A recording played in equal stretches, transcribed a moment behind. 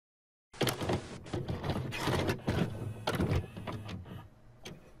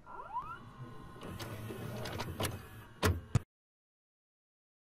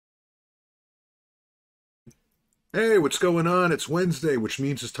Hey, what's going on? It's Wednesday, which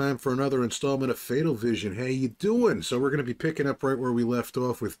means it's time for another installment of Fatal Vision. How you doing? So we're going to be picking up right where we left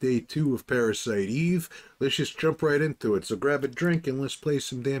off with day 2 of Parasite Eve. Let's just jump right into it. So grab a drink and let's play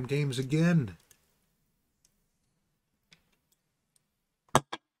some damn games again.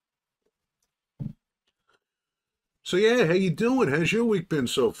 So yeah, how you doing? How's your week been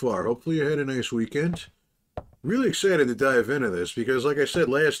so far? Hopefully you had a nice weekend. Really excited to dive into this because like I said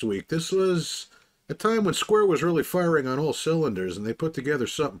last week, this was a time when Square was really firing on all cylinders and they put together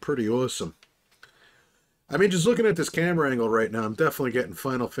something pretty awesome. I mean, just looking at this camera angle right now, I'm definitely getting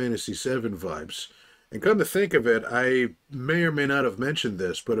Final Fantasy VII vibes. And come to think of it, I may or may not have mentioned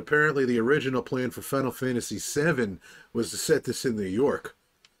this, but apparently the original plan for Final Fantasy VII was to set this in New York.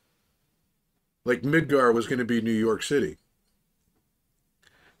 Like Midgar was going to be New York City.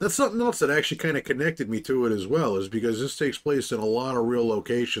 That's something else that actually kind of connected me to it as well, is because this takes place in a lot of real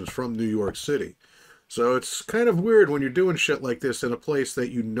locations from New York City. So it's kind of weird when you're doing shit like this in a place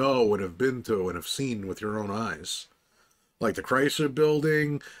that you know and have been to and have seen with your own eyes. Like the Chrysler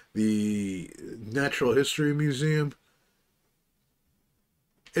Building, the Natural History Museum.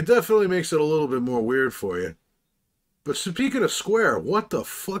 It definitely makes it a little bit more weird for you. But speaking of Square, what the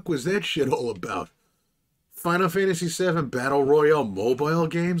fuck was that shit all about? Final Fantasy VII Battle Royale mobile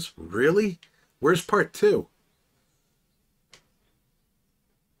games? Really? Where's part 2?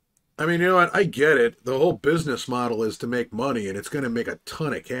 I mean, you know what? I get it. The whole business model is to make money, and it's going to make a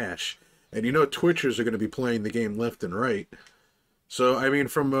ton of cash. And you know, Twitchers are going to be playing the game left and right. So, I mean,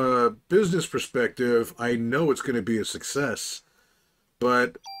 from a business perspective, I know it's going to be a success.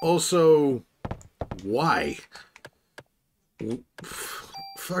 But also, why?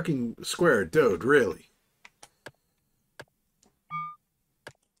 Fucking Square, dude, really?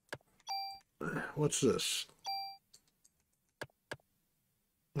 What's this?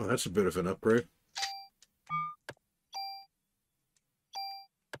 Oh, that's a bit of an upgrade.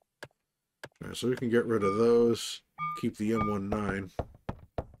 All right, so we can get rid of those. Keep the M19.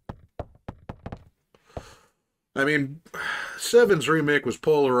 I mean, Seven's remake was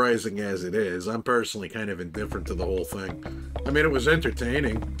polarizing as it is. I'm personally kind of indifferent to the whole thing. I mean, it was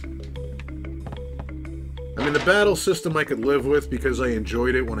entertaining. I mean, the battle system I could live with because I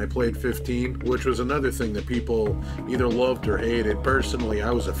enjoyed it when I played 15, which was another thing that people either loved or hated. Personally,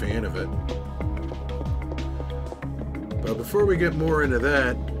 I was a fan of it. But before we get more into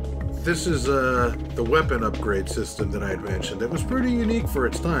that, this is the weapon upgrade system that I had mentioned. It was pretty unique for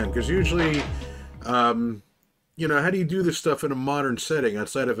its time because usually, you know, how do you do this stuff in a modern setting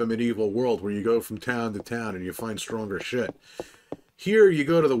outside of a medieval world where you go from town to town and you find stronger shit? Here, you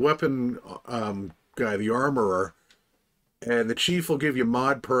go to the weapon guy, the armorer, and the chief will give you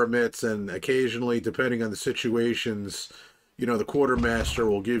mod permits, and occasionally, depending on the situations, you know, the quartermaster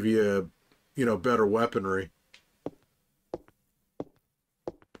will give you, you know, better weaponry.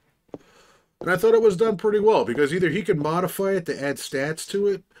 And I thought it was done pretty well because either he could modify it to add stats to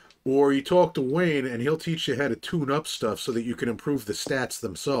it, or you talk to Wayne and he'll teach you how to tune up stuff so that you can improve the stats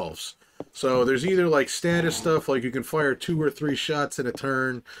themselves. So there's either like status stuff, like you can fire 2 or 3 shots in a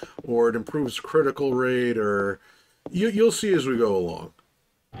turn, or it improves critical rate, or you'll see as we go along.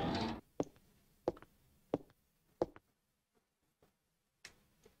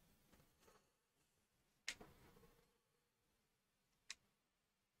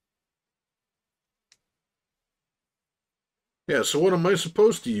 Yeah, so what am I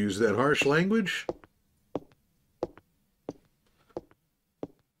supposed to use? That harsh language?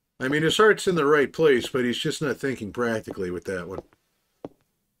 I mean, his heart's in the right place, but he's just not thinking practically with that one.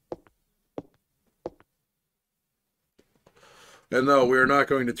 And no, we are not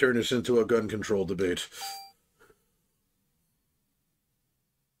going to turn this into a gun control debate.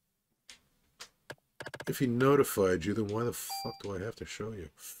 If he notified you, then why the fuck do I have to show you?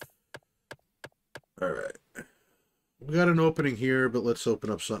 Alright. We got an opening here, but let's open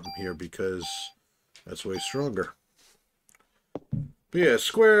up something here because that's way stronger. But yeah,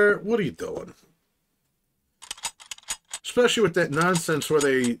 Square, what are you doing? Especially with that nonsense where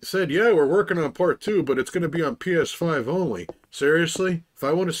they said, yeah, we're working on part 2, but it's going to be on PS5 only. Seriously? If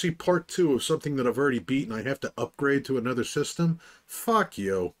I want to see part 2 of something that I've already beaten, I have to upgrade to another system? Fuck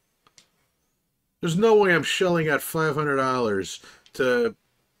you. There's no way I'm shelling out $500 to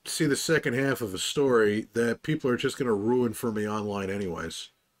see the second half of a story that people are just going to ruin for me online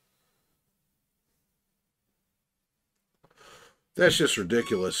anyways. That's just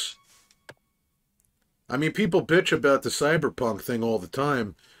ridiculous. I mean, people bitch about the cyberpunk thing all the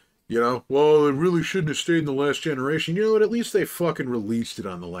time. You know, well, it really shouldn't have stayed in the last generation. You know what? At least they fucking released it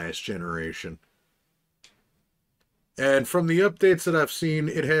on the last generation. And from the updates that I've seen,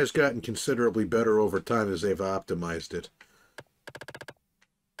 it has gotten considerably better over time as they've optimized it.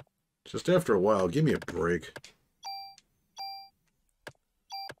 Just after a while, give me a break.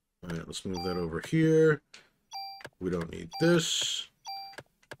 Alright, let's move that over here. We don't need this.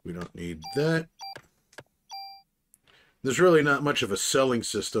 We don't need that. There's really not much of a selling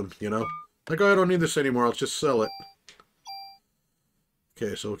system, you know? Like, oh, I don't need this anymore, I'll just sell it.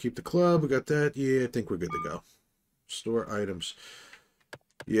 Okay, so we'll keep the club. We got that. Yeah, I think we're good to go. Store items.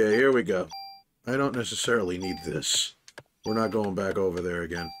 Yeah, here we go. I don't necessarily need this. We're not going back over there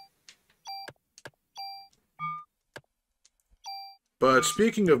again. But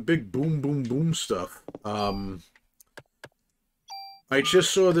speaking of big boom, boom, boom stuff, I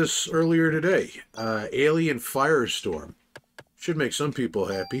just saw this earlier today. Alien Firestorm. Should make some people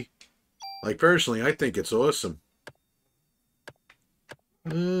happy. Like, personally, I think it's awesome.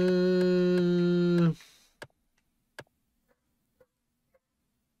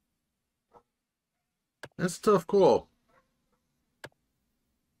 That's a tough call.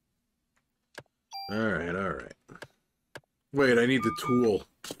 Alright, alright. Wait, I need the tool.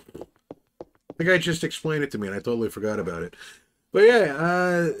 I think I just explained it to me and I totally forgot about it. But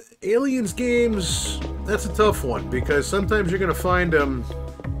yeah, Aliens games, that's a tough one, because sometimes you're going to find them,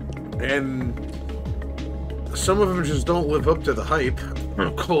 and some of them just don't live up to the hype.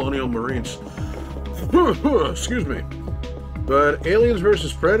 Colonial Marines. Excuse me. But Aliens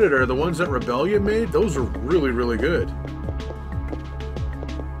vs. Predator, the ones that Rebellion made, those are really, really good.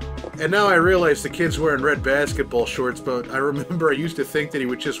 And now I realize the kid's wearing red basketball shorts, but I remember I used to think that he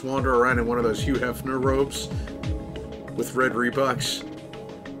would just wander around in one of those Hugh Hefner robes with red Reeboks.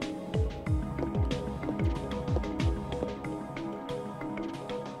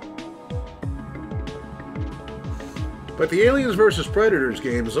 But the Aliens vs. Predators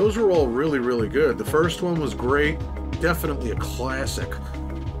games, those were all really, really good. The first one was great. Definitely a classic.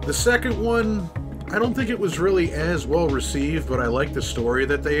 The second one, I don't think it was really as well received, but I like the story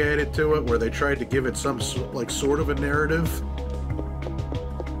that they added to it, where they tried to give it some, like, sort of a narrative.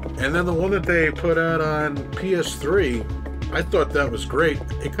 And then the one that they put out on PS3, I thought that was great.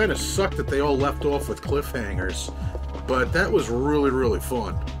 It kind of sucked that they all left off with cliffhangers, but that was really, really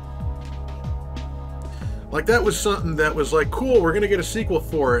fun. Like, that was something that was like, cool, we're going to get a sequel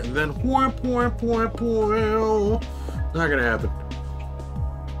for it, and then, whomp, whomp, whomp, whomp. Not going to happen.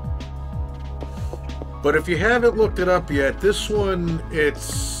 But if you haven't looked it up yet, this one,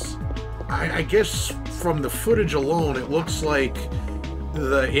 it's, I guess from the footage alone, it looks like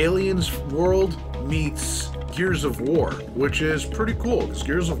the Aliens world meets Gears of War, which is pretty cool, because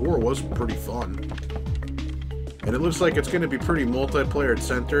Gears of War was pretty fun. And it looks like it's going to be pretty multiplayer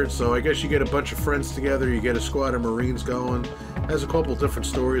centered, so I guess you get a bunch of friends together, you get a squad of Marines going, has a couple different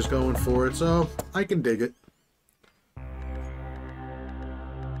stories going for it, so I can dig it.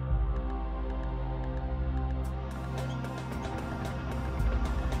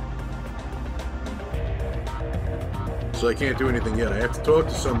 So I can't do anything yet. I have to talk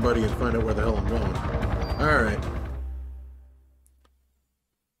to somebody and find out where the hell I'm going. Alright.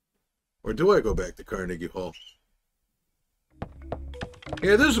 Or do I go back to Carnegie Hall?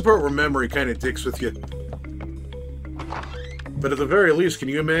 Yeah, there's a part where memory kind of dicks with you. But at the very least, can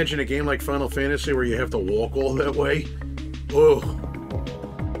you imagine a game like Final Fantasy where you have to walk all that way? Oh.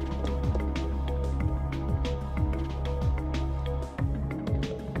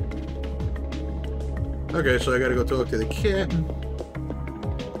 Okay, so I gotta go talk to the cat.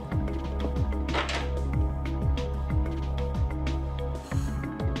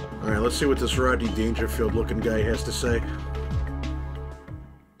 Alright, let's see what this Rodney Dangerfield looking guy has to say.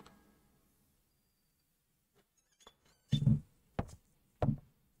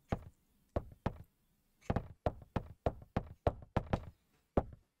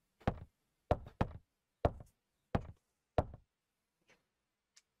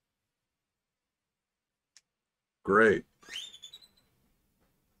 Great.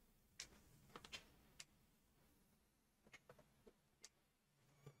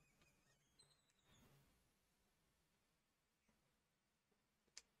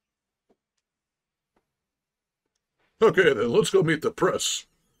 Okay, then, let's go meet the press.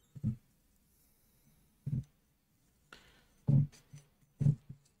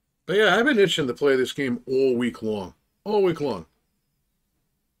 But yeah, I've been itching to play this game all week long. All week long.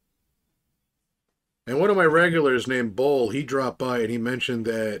 And one of my regulars named Bowl, he dropped by and he mentioned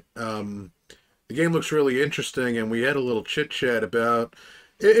that the game looks really interesting, and we had a little chit-chat about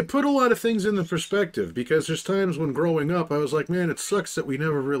it put a lot of things into perspective, because there's times when growing up I was like, man, it sucks that we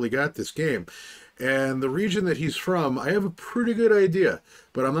never really got this game. And the region that he's from, I have a pretty good idea,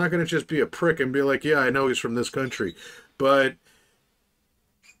 but I'm not going to just be a prick and be like, yeah, I know he's from this country. But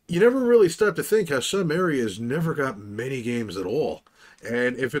you never really stop to think how some areas never got many games at all.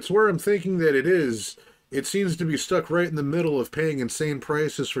 And if it's where I'm thinking that it is, it seems to be stuck right in the middle of paying insane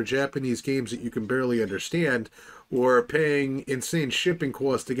prices for Japanese games that you can barely understand, or paying insane shipping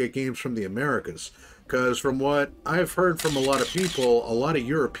costs to get games from the Americas. Because from what I've heard from a lot of people, a lot of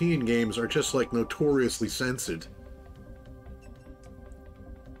European games are just like notoriously censored.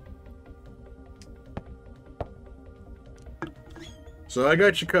 So I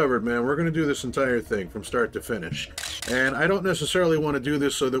got you covered, man. We're going to do this entire thing from start to finish. And I don't necessarily want to do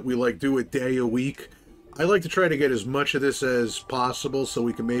this so that we, like, do a day a week. I like to try to get as much of this as possible so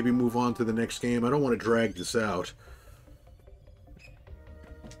we can maybe move on to the next game. I don't want to drag this out.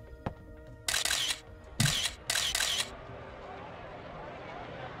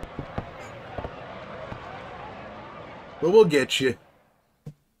 But we'll get you.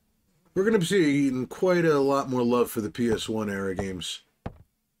 We're going to be seeing quite a lot more love for the PS1 era games.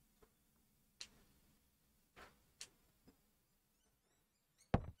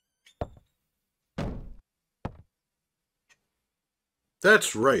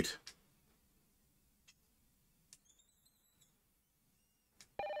 That's right.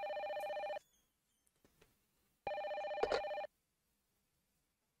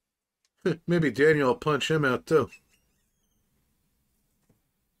 Maybe Daniel will punch him out too.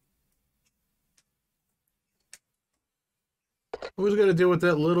 Always got to deal with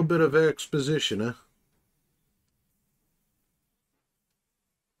that little bit of exposition, huh?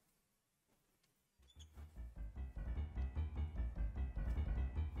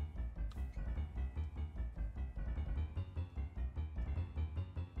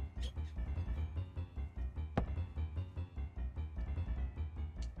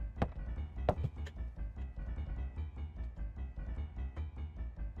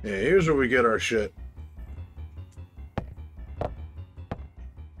 Yeah, here's where we get our shit.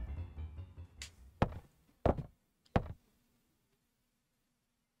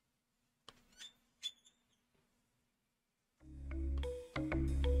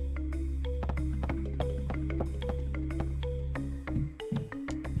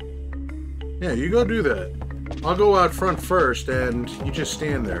 Yeah, you go do that. I'll go out front first, and you just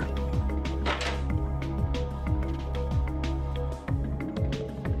stand there.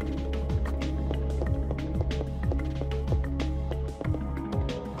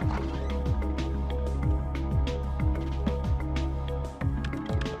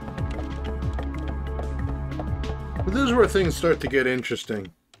 But this is where things start to get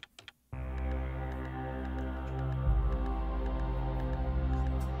interesting.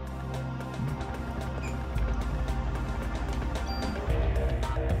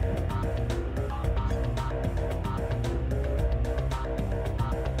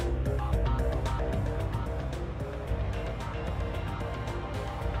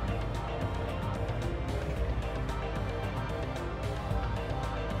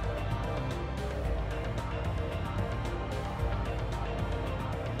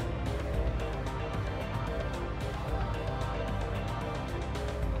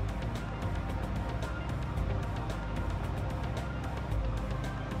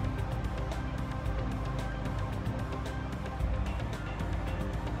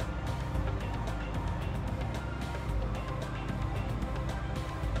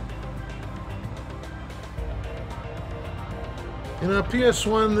 You know,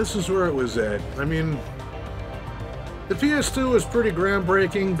 PS1, this is where it was at. I mean, the PS2 was pretty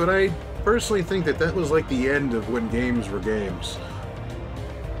groundbreaking, but I personally think that that was like the end of when games were games.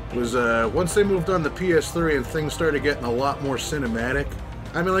 It was, once they moved on to PS3 and things started getting a lot more cinematic,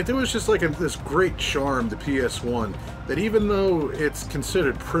 I mean, like, there was just like this great charm to PS1 that even though it's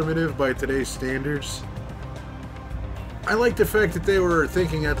considered primitive by today's standards, I like the fact that they were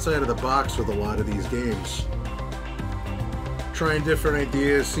thinking outside of the box with a lot of these games. Trying different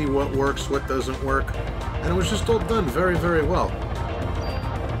ideas, see what works, what doesn't work, and it was just all done very, very well.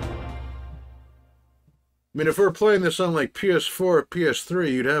 I mean, if we were playing this on like PS4 or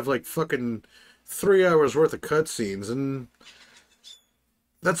PS3, you'd have like fucking 3 hours worth of cutscenes, and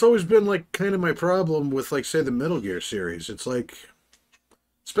that's always been like kind of my problem with, like, say, the Metal Gear series. It's like,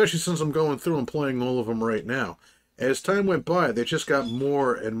 especially since I'm going through and playing all of them right now, as time went by, they just got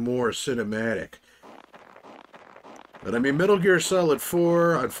more and more cinematic. But I mean, Metal Gear Solid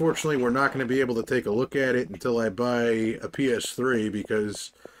 4, unfortunately, we're not going to be able to take a look at it until I buy a PS3,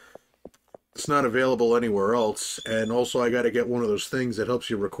 because It's not available anywhere else. And also, I got to get one of those things that helps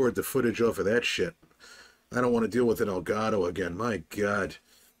you record the footage off of that shit. I don't want to deal with an Elgato again. My God.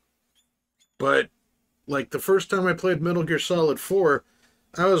 But, like, the first time I played Metal Gear Solid 4,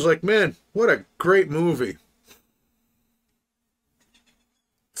 I was like, man, what a great movie.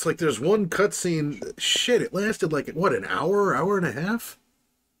 It's like there's one cutscene. Shit, it lasted like, what, an hour, hour and a half?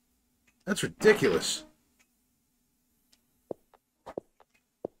 That's ridiculous.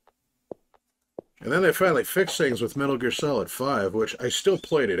 And then they finally fixed things with Metal Gear Solid 5, which I still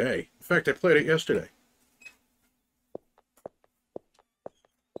play today. In fact, I played it yesterday.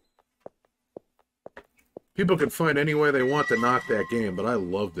 People can find any way they want to knock that game, but I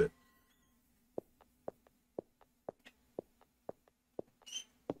loved it.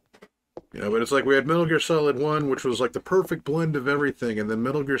 You know, but it's like we had Metal Gear Solid 1, which was like the perfect blend of everything, and then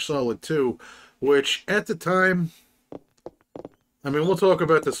Metal Gear Solid 2, which at the time... I mean, we'll talk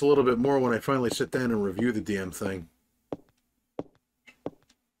about this a little bit more when I finally sit down and review the damn thing.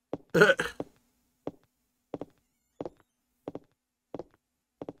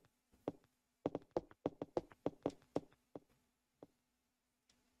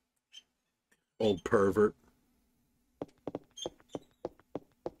 Old pervert.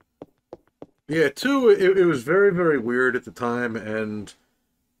 Yeah, 2, it was very, very weird at the time, and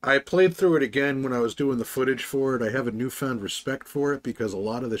I played through it again when I was doing the footage for it. I have a newfound respect for it because a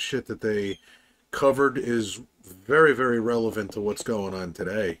lot of the shit that they covered is very, very relevant to what's going on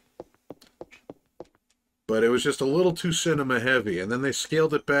today. But it was just a little too cinema heavy. And then they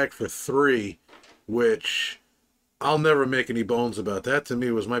scaled it back for 3, which I'll never make any bones about. That to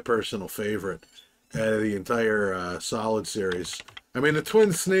me was my personal favorite out of the entire Solid series. I mean, the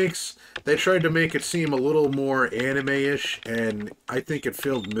Twin Snakes, they tried to make it seem a little more anime-ish, and I think it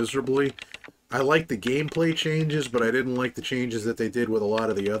failed miserably. I liked the gameplay changes, but I didn't like the changes that they did with a lot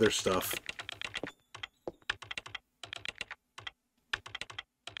of the other stuff.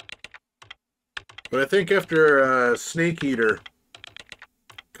 But I think after Snake Eater,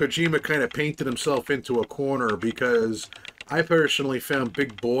 Kojima kind of painted himself into a corner because I personally found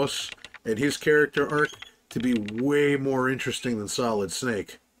Big Boss and his character arc to be way more interesting than Solid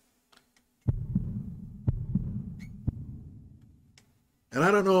Snake. And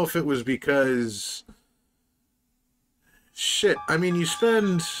I don't know if it was because... Shit, I mean, you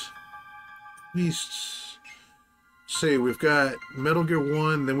spend... At least... Say, we've got Metal Gear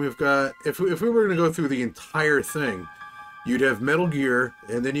 1, then we've got... If we were going to go through the entire thing, you'd have Metal Gear,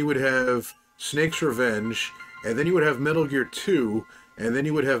 and then you would have Snake's Revenge, and then you would have Metal Gear 2, and then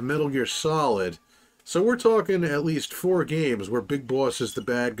you would have Metal Gear Solid. So we're talking at least 4 games where Big Boss is the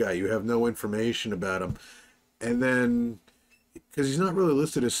bad guy. You have no information about him. And then, because he's not really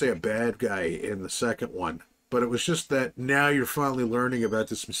listed as, say, a bad guy in the second one. But it was just that now you're finally learning about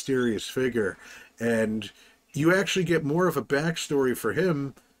this mysterious figure. And you actually get more of a backstory for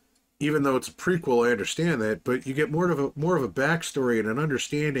him, even though it's a prequel, I understand that. But you get more of a backstory and an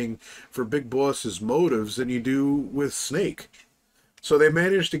understanding for Big Boss's motives than you do with Snake. So they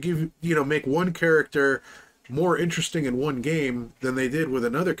managed to give, make one character more interesting in one game than they did with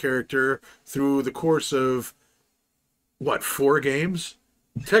another character through the course of, 4 games?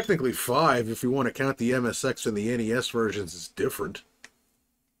 Technically 5, if you want to count the MSX and the NES versions as different.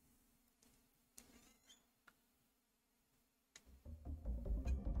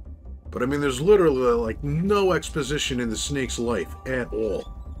 But I mean, there's literally, no exposition in the Snake's life at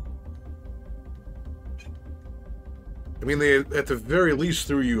all. I mean, they, at the very least,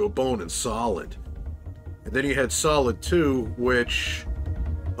 threw you a bone in Solid. And then you had Solid 2, which...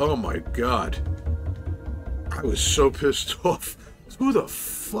 Oh my god. I was so pissed off. Who the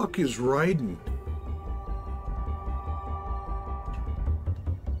fuck is Raiden?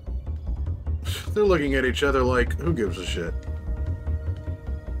 They're looking at each other like, who gives a shit?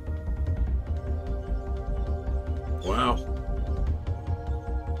 Wow.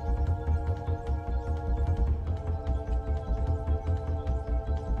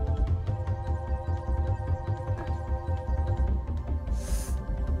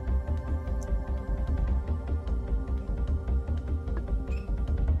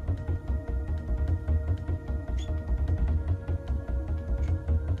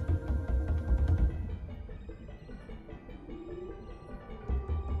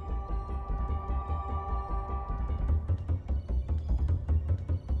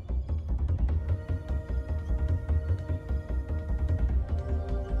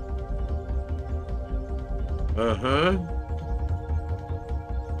 Uh-huh.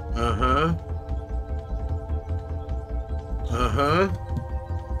 Uh-huh. Uh-huh.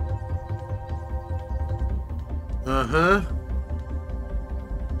 Uh-huh.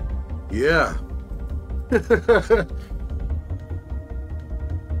 yeah.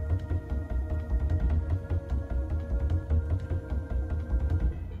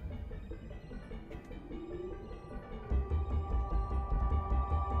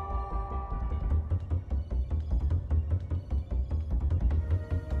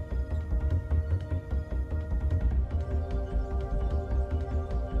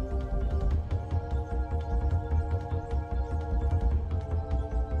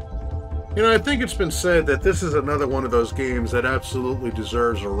 You know, I think it's been said that this is another one of those games that absolutely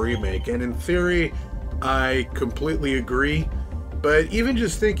deserves a remake, and in theory, I completely agree. But even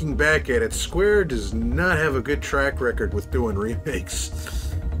just thinking back at it, Square does not have a good track record with doing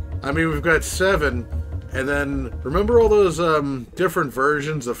remakes. I mean, we've got 7, and then remember all those different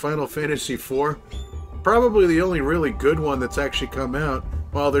versions of Final Fantasy IV? Probably the only really good one that's actually come out.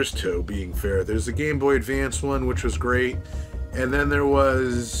 Well, there's 2, being fair. There's the Game Boy Advance one, which was great, and then there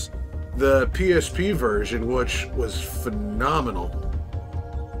was the PSP version, which was phenomenal.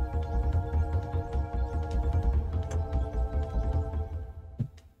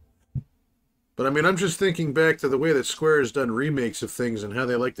 But I mean, I'm just thinking back to the way that Square has done remakes of things and how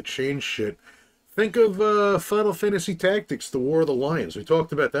they like to change shit. Think of Final Fantasy Tactics, The War of the Lions. We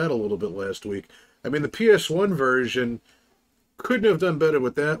talked about that a little bit last week. I mean, the PS1 version couldn't have done better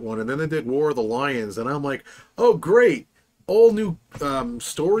with that one. And then they did War of the Lions, and I'm like, oh, great. All new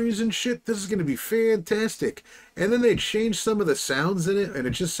stories and shit. This is going to be fantastic. And then they changed some of the sounds in it, and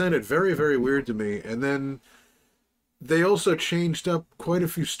it just sounded very, very weird to me. And then they also changed up quite a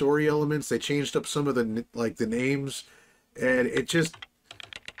few story elements. They changed up some of the the names, and it just,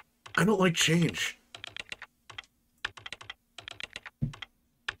 I don't like change.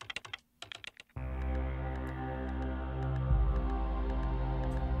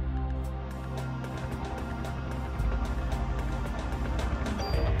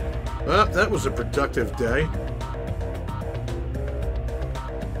 Well, that was a productive day.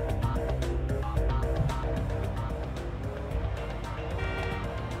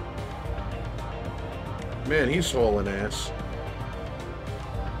 Man, he's hauling ass.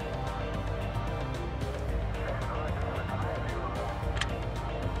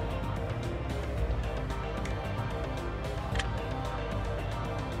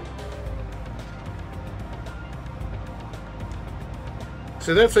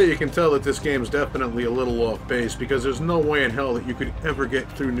 So that's how you can tell that this game's definitely a little off base, because there's no way in hell that you could ever get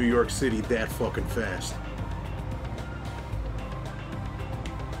through New York City that fucking fast.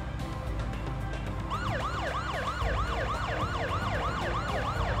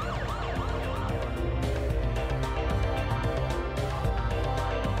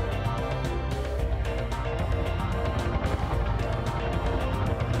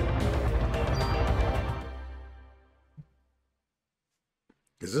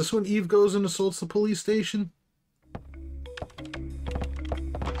 Is this when Eve goes and assaults the police station?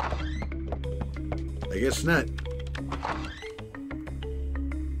 I guess not.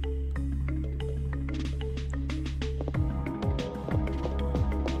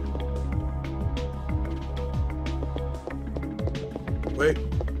 Wait.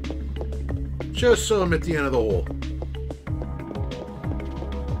 Just saw him at the end of the hall.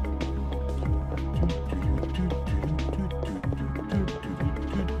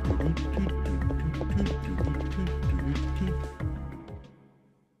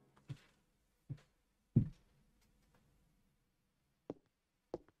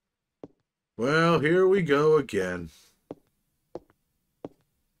 Well, here we go again.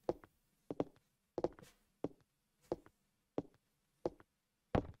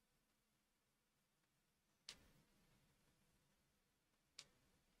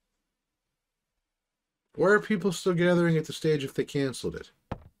 Why are people still gathering at the stage if they canceled it?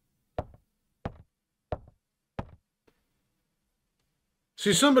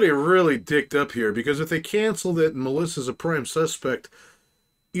 See, somebody really dicked up here, because if they canceled it and Melissa's a prime suspect,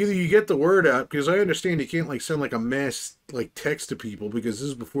 either you get the word out, because I understand you can't send a mass text to people, because this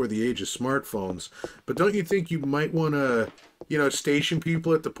is before the age of smartphones. But don't you think you might want to, station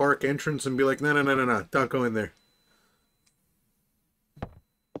people at the park entrance and be like, no, no, no, no, no, don't go in there.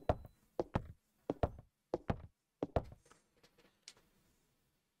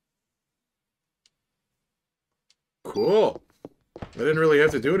 Cool. I didn't really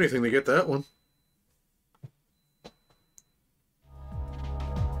have to do anything to get that one.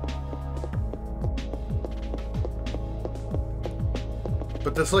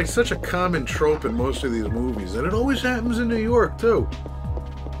 But that's such a common trope in most of these movies, and it always happens in New York, too.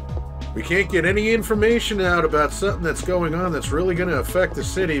 We can't get any information out about something that's going on that's really going to affect the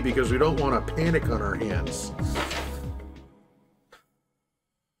city because we don't want a panic on our hands.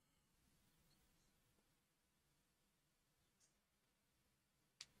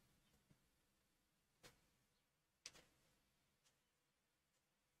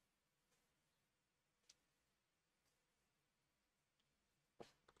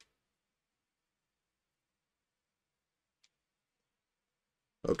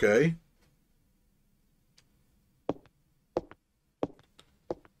 Okay.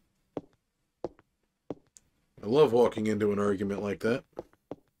 I love walking into an argument like that.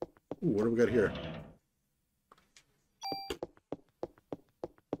 Ooh, what do we got here?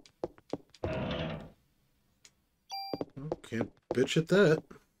 Oh, can't bitch at that.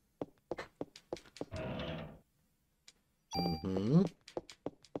 Mm-hmm.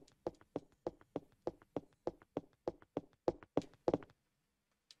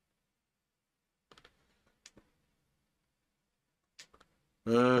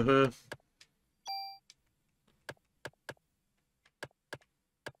 Uh-huh.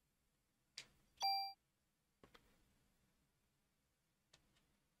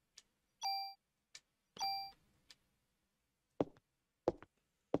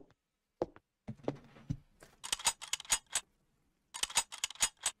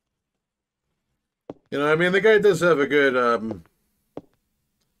 You know, I mean, the guy does have a good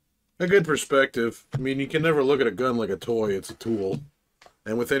perspective. I mean, you can never look at a gun like a toy. It's a tool.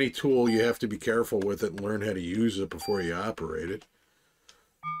 And with any tool, you have to be careful with it and learn how to use it before you operate it.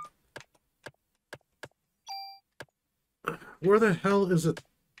 Where the hell is it?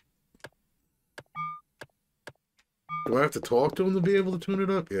 Do I have to talk to him to be able to tune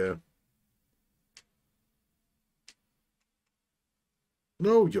it up? Yeah.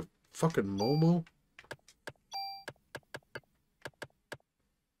 No, you fucking Momo.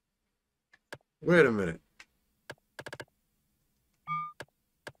 Wait a minute.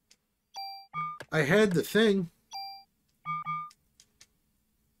 I had the thing.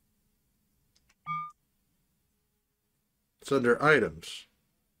 It's under items.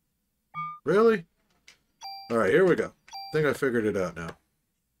 Really? Alright, here we go. I think I figured it out now.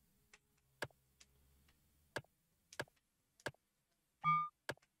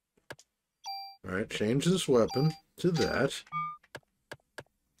 Alright, change this weapon to that.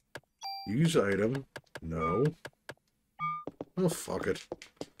 Use item. No. Oh, fuck it.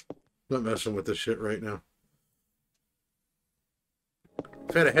 I'm not messing with this shit right now.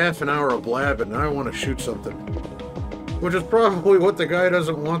 I've had a half an hour of blabbing, and I want to shoot something. Which is probably what the guy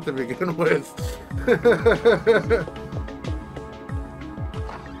doesn't want to begin with.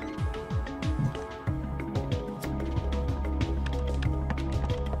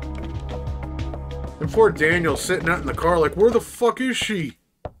 And poor Daniel's sitting out in the car like, where the fuck is she?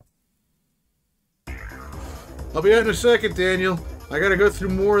 I'll be out in a second, Daniel. I gotta go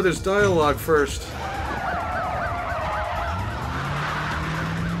through more of this dialogue first.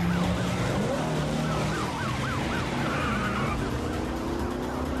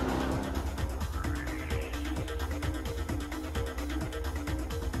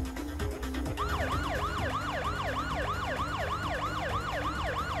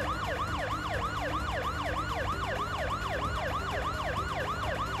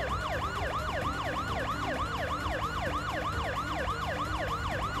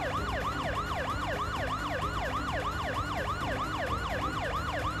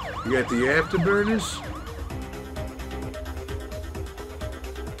 You got the afterburners?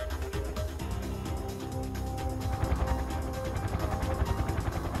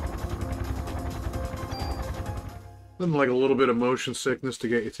 Nothing like a little bit of motion sickness to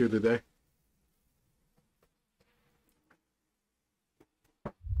get you through the day.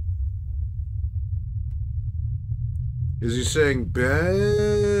 Is he saying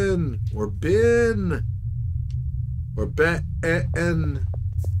Ben? Or Bin? Or Ben?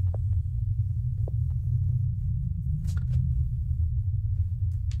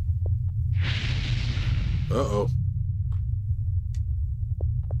 Uh-oh.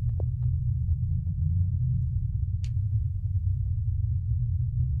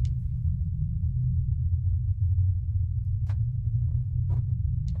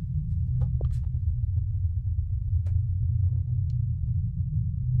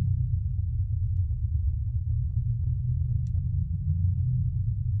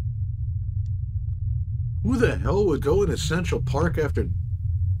 Who the hell would go into Central Park after,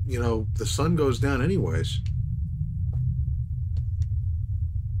 you know, the sun goes down anyways?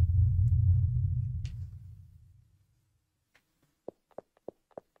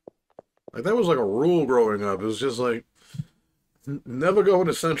 Like, that was like a rule growing up. It was just like, never go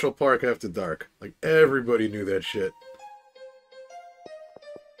into Central Park after dark. Like, everybody knew that shit.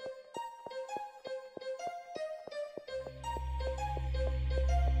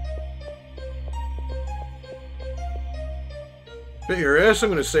 Bet your ass I'm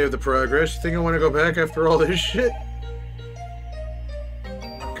gonna save the progress. You think I want to go back after all this shit?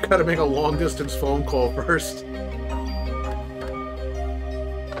 Gotta make a long-distance phone call first.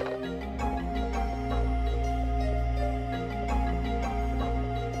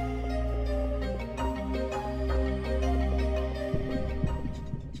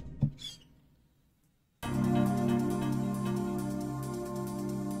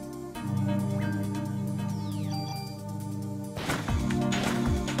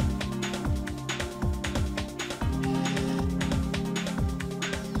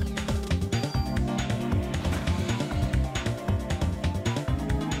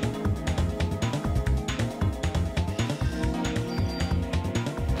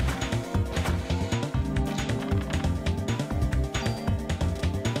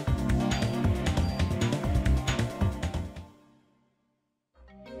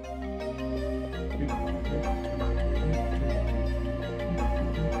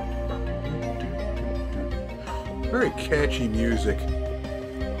 Very catchy music.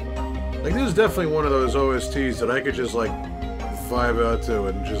 Like, this is definitely one of those OSTs that I could just, like, vibe out to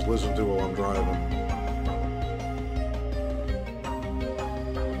and just listen to while I'm driving.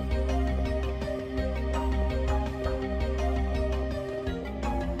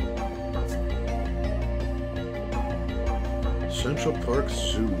 Central Park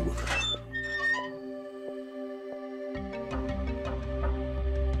Zoo.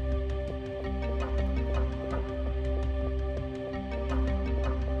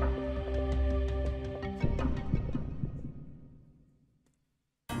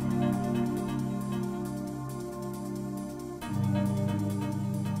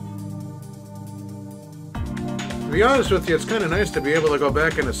 To be honest with you, it's kind of nice to be able to go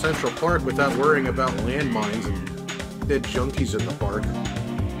back into Central Park without worrying about landmines and dead junkies in the park.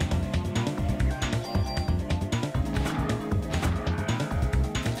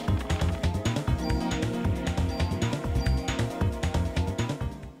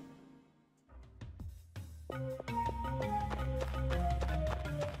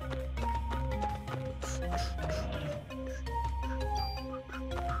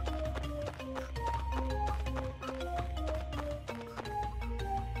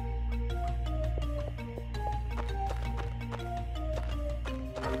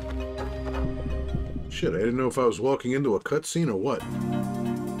 Shit, I didn't know if I was walking into a cutscene or what.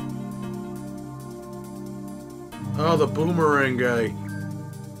 Oh, the boomerang guy.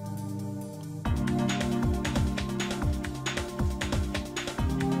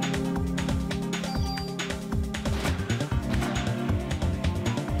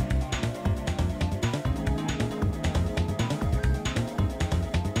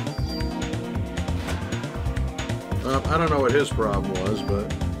 I don't know what his problem was,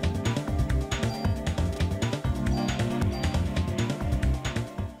 but...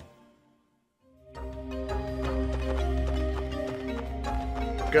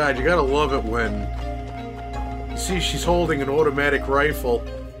 God, you gotta love it when you see she's holding an automatic rifle,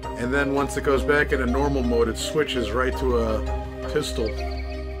 and then once it goes back into normal mode, it switches right to a pistol.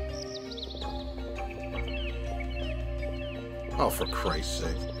 Oh, for Christ's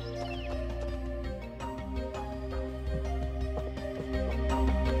sake.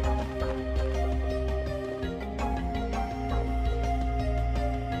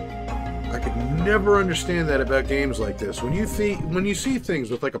 Never understand that about games like this. When you see things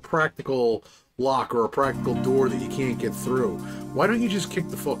with like a practical lock or a practical door that you can't get through, why don't you just kick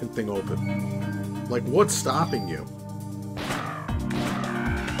the fucking thing open? Like, what's stopping you?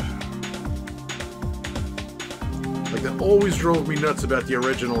 Like, that always drove me nuts about the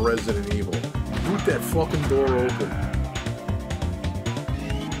original Resident Evil. Boot that fucking door open.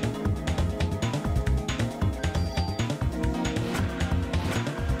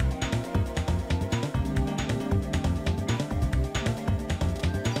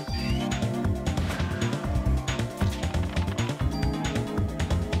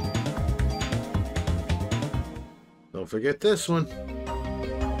 Don't forget this one.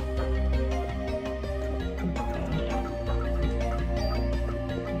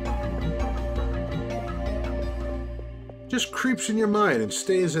 Just creeps in your mind and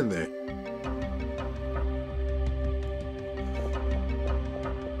stays in there.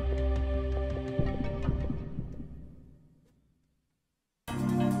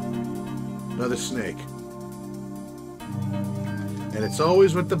 Another snake. And it's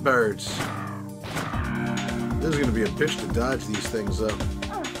always with the birds. This is going to be a bitch to dodge these things, though.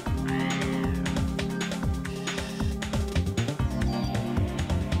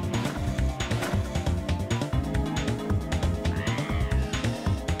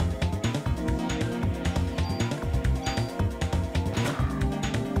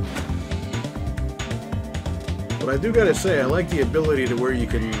 But I do gotta say, I like the ability to where you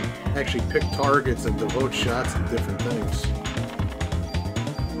can actually pick targets and devote shots to different things.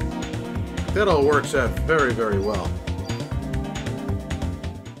 That all works out very, very well.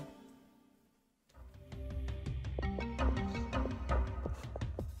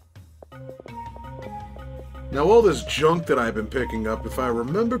 Now, all this junk that I've been picking up, if I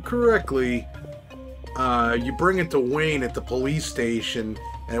remember correctly, you bring it to Wayne at the police station,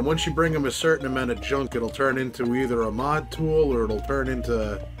 and once you bring him a certain amount of junk, it'll turn into either a mod tool or it'll turn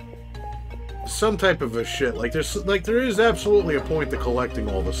into some type of a shit. Like there is absolutely a point to collecting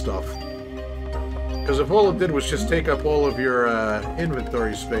all the stuff. Because if all it did was just take up all of your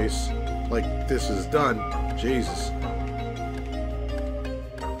inventory space, like this is done, Jesus.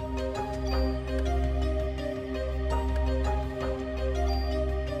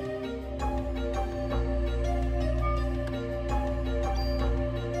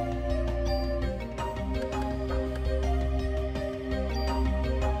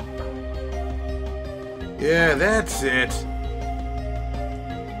 Yeah, that's it.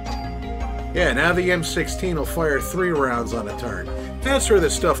 Yeah, now the M16 will fire 3 rounds on a turn. That's where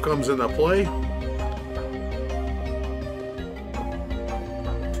this stuff comes into play.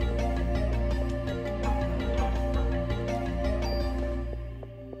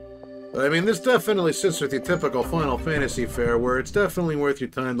 I mean, this definitely sits with your typical Final Fantasy fare, where it's definitely worth your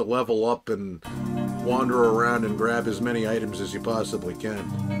time to level up and wander around and grab as many items as you possibly can.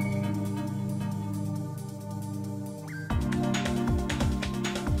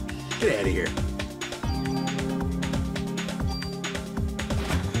 Get out of here.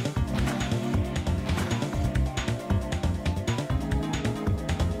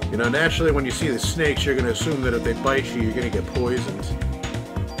 You know, naturally when you see the snakes, you're going to assume that if they bite you, you're going to get poisoned.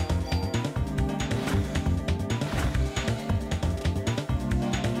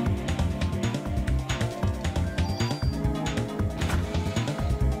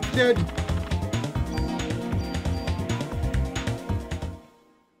 Dead.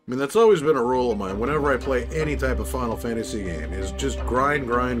 I mean, that's always been a rule of mine whenever I play any type of Final Fantasy game, is just grind,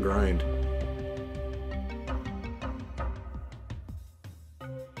 grind, grind.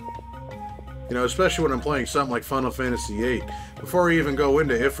 You know, especially when I'm playing something like Final Fantasy VIII. Before I even go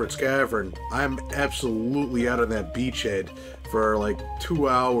into Ifrit's Cavern, I'm absolutely out of that beachhead for like 2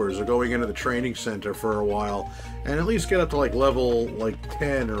 hours, or going into the training center for a while, and at least get up to like level like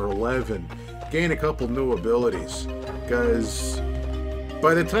 10 or 11, gain a couple new abilities, because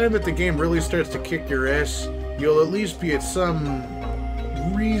by the time that the game really starts to kick your ass, you'll at least be at some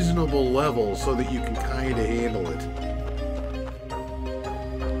reasonable level so that you can kind of handle it.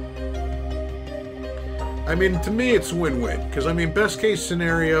 I mean, to me, it's win-win, because, I mean, best case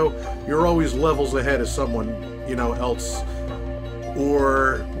scenario, you're always levels ahead of someone, you know, else.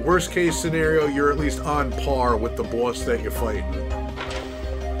 Or, worst case scenario, you're at least on par with the boss that you're fighting.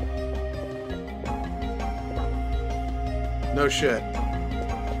 No shit.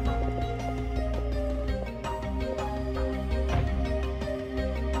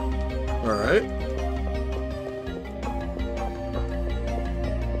 Alright.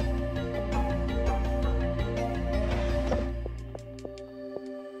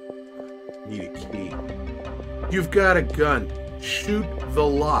 Need a key. You've got a gun. Shoot the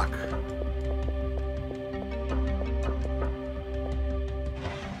lock.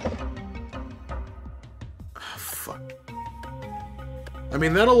 Oh, fuck. I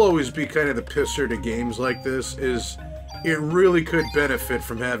mean, that'll always be kind of the pisser to games like this, is it really could benefit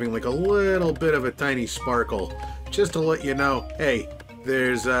from having like a little bit of a tiny sparkle, just to let you know, hey,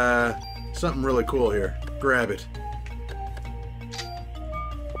 there's something really cool here. Grab it.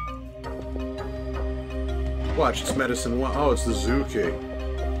 Watch, it's medicine one. Oh, it's the zoo key.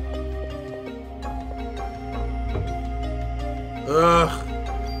 Ugh.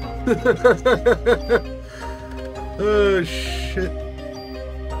 Oh, shit.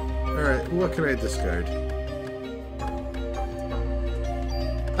 Alright, what can I discard?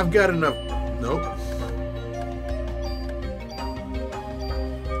 I've got enough. Nope.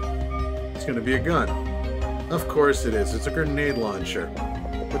 It's gonna be a gun. Of course it is. It's a grenade launcher,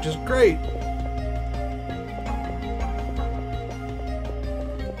 which is great.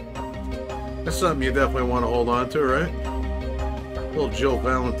 That's something you definitely want to hold on to, right? Little Jill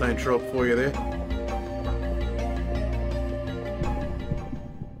Valentine trope for you there.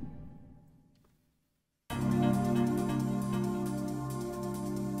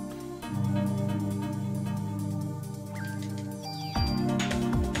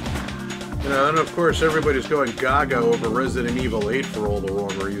 You know, and of course everybody's going gaga over Resident Evil 8 for all the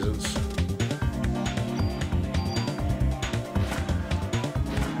wrong reasons.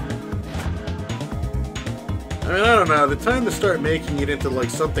 I mean, I don't know, the time to start making it into like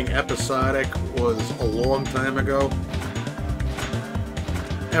something episodic was a long time ago.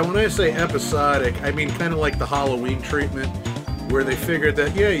 And when I say episodic, I mean kind of like the Halloween treatment, where they figured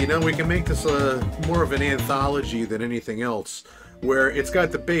that, yeah, you know, we can make this more of an anthology than anything else, where it's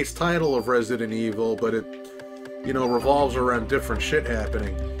got the base title of Resident Evil, but it, you know, revolves around different shit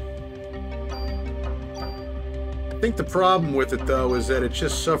happening. I think the problem with it, though, is that it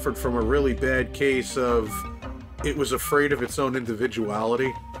just suffered from a really bad case of it was afraid of its own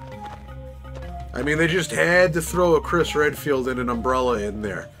individuality. I mean, they just had to throw a Chris Redfield and an Umbrella in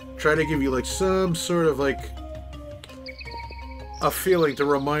there. Try to give you, like, some sort of, like, a feeling to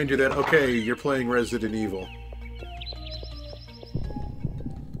remind you that, okay, you're playing Resident Evil.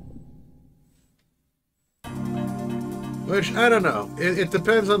 Which, I don't know. It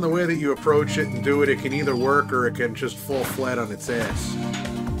depends on the way that you approach it and do it. It can either work or it can just fall flat on its ass.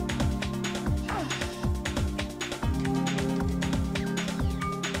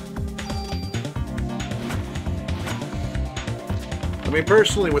 mean,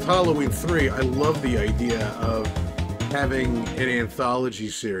 personally, with Halloween 3, I love the idea of having an anthology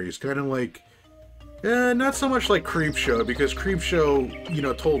series. Kind of like, not so much like Creepshow, because Creepshow, you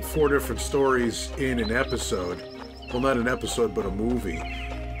know, told 4 different stories in an episode. Well, not an episode, but a movie.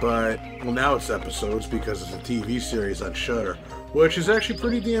 But, well, now it's episodes because it's a TV series on Shudder, which is actually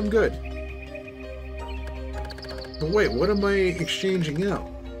pretty damn good. But wait, what am I exchanging out?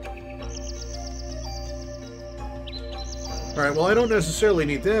 Alright, well, I don't necessarily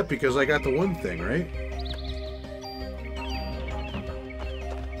need that because I got the one thing, right?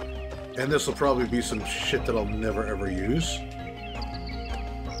 And this will probably be some shit that I'll never ever use.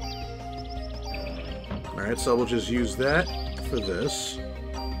 Alright, so we'll just use that for this.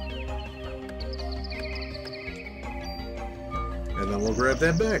 And then we'll grab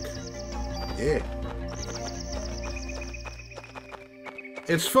that back. Yeah.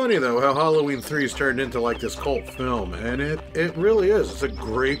 It's funny, though, how Halloween 3's turned into, like, this cult film, and it really is. It's a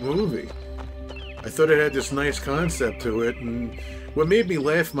great movie. I thought it had this nice concept to it, and what made me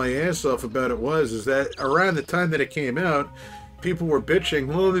laugh my ass off about it is that around the time that it came out, people were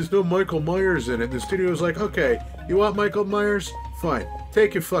bitching, oh, there's no Michael Myers in it. And the studio was like, okay, you want Michael Myers? Fine.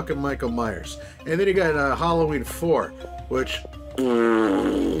 Take your fucking Michael Myers. And then you got Halloween 4, which...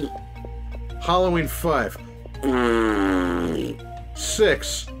 Halloween 5...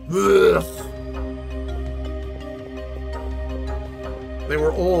 6. Ugh. They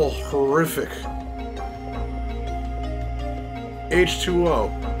were all horrific. H2O.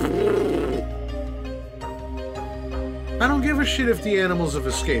 I don't give a shit if the animals have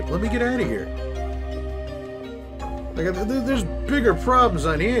escaped. Let me get out of here. Like, there's bigger problems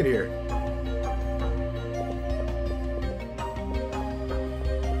on hand here.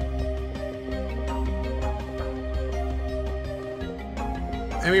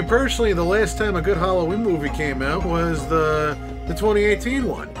 I mean, personally, the last time a good Halloween movie came out was the 2018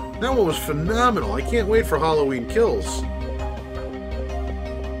 one. That one was phenomenal. I can't wait for Halloween Kills.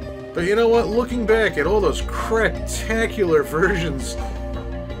 But you know what? Looking back at all those craptacular versions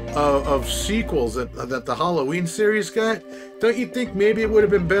of sequels that the Halloween series got, don't you think maybe it would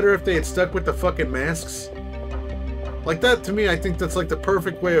have been better if they had stuck with the fucking masks? Like that, to me, I think that's like the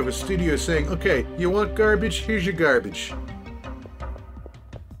perfect way of a studio saying, okay, you want garbage? Here's your garbage.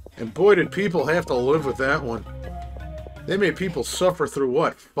 And boy, did people have to live with that one. They made people suffer through,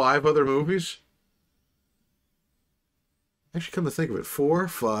 what, 5 other movies? Actually, come to think of it, 4,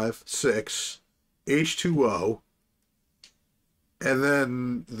 5, 6, H2O, and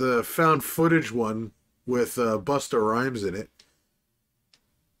then the found footage one with Busta Rhymes in it.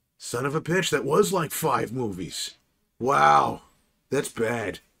 Son of a bitch, that was like 5 movies. Wow, that's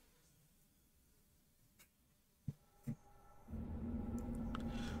bad.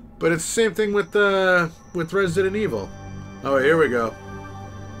 But it's the same thing with Resident Evil. Oh, here we go.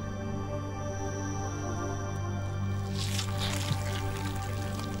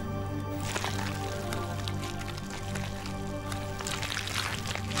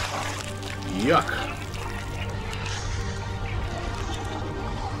 Yuck.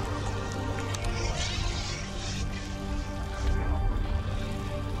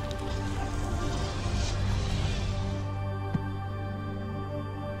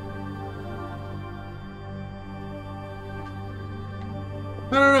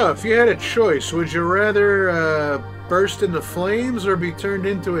 I don't know, if you had a choice, would you rather burst into flames or be turned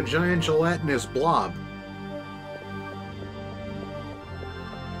into a giant gelatinous blob?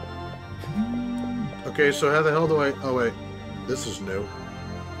 Okay, so how the hell do I... Oh, wait. This is new.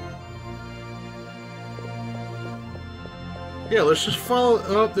 Yeah, let's just follow...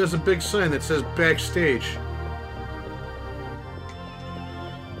 Oh, there's a big sign that says backstage.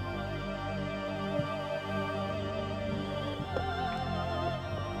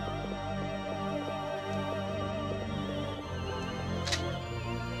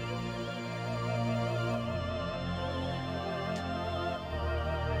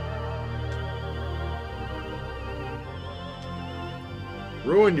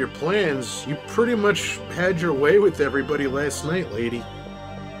 Ruin your plans. You pretty much had your way with everybody last night, lady.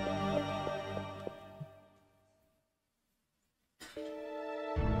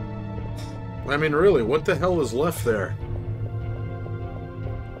 I mean, really, what the hell is left there?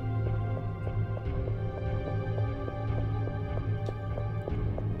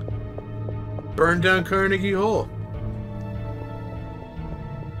 Burn down Carnegie Hall.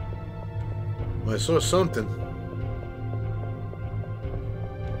 Well, I saw something.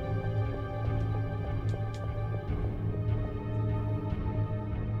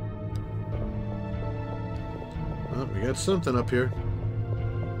 We got something up here.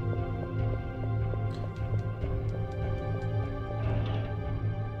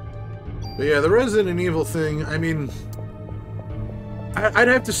 But yeah, the Resident Evil thing, I mean, I'd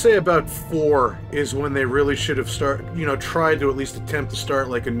have to say about 4 is when they really should have tried to at least attempt to start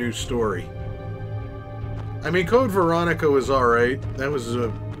like a new story. I mean, Code Veronica was alright. That was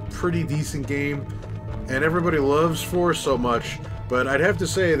a pretty decent game, and everybody loves 4 so much, but I'd have to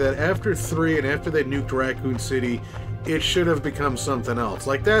say that after 3 and after they nuked Raccoon City, it should have become something else.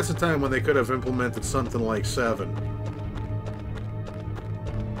 Like, that's the time when they could have implemented something like 7.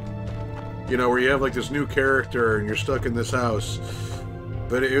 You know, where you have like this new character and you're stuck in this house.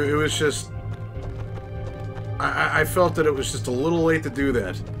 But it was just... I felt that it was just a little late to do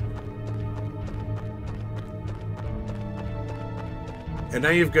that. And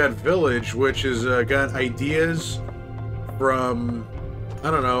now you've got Village, which has got ideas from,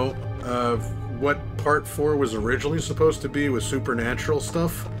 I don't know, what Part 4 was originally supposed to be with supernatural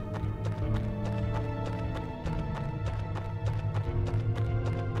stuff.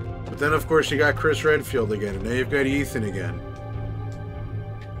 But then, of course, you got Chris Redfield again, and now you've got Ethan again.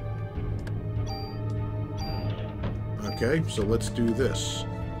 Okay, so let's do this.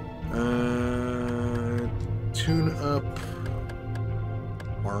 Tune up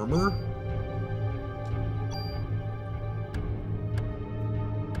armor.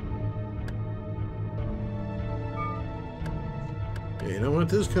 Yeah, you know what?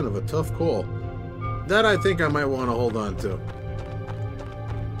 This is kind of a tough call. That I think I might want to hold on to.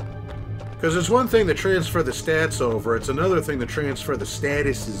 Because it's one thing to transfer the stats over, it's another thing to transfer the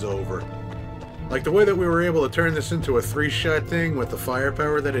statuses over. Like the way that we were able to turn this into a 3-shot thing with the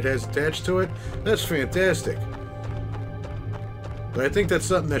firepower that it has attached to it, that's fantastic. But I think that's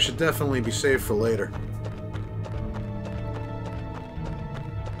something that should definitely be saved for later.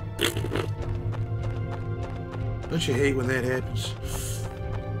 Don't you hate when that happens?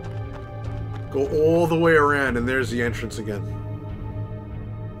 Go all the way around and there's the entrance again.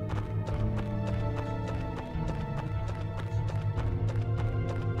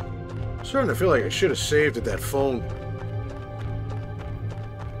 I'm starting to feel like I should have saved at that phone.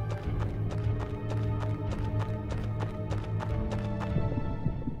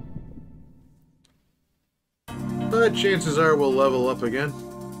 But chances are we'll level up again.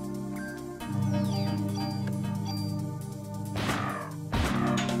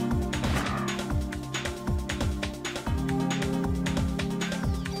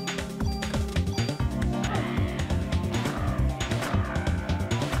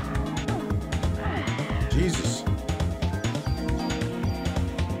 Jesus.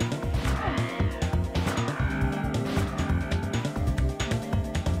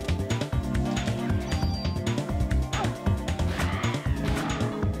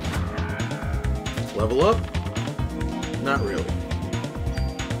 Level up? Not really.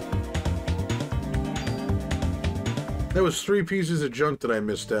 That was 3 pieces of junk that I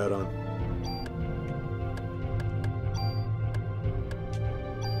missed out on.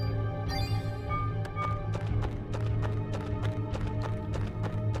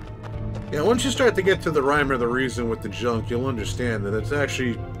 Yeah, once you start to get to the rhyme or the reason with the junk, you'll understand that it's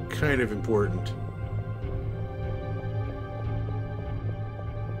actually kind of important.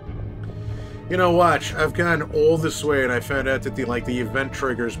 You know, watch. I've gone all this way and I found out that the event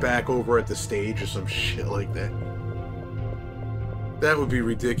trigger's back over at the stage or some shit like that. That would be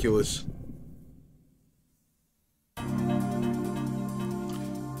ridiculous.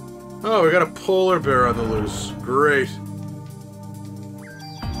 Oh, we got a polar bear on the loose. Great.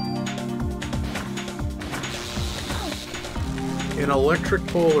 An electric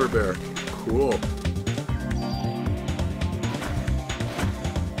polar bear. Cool.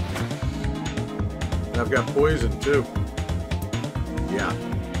 I've got poison, too. Yeah.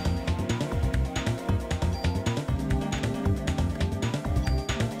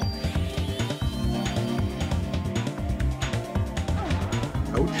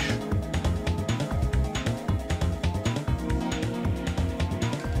 Ouch.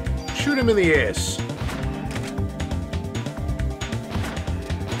 Shoot him in the ass.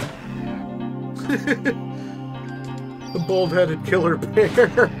 The bald-headed killer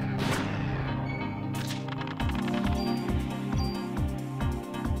bear.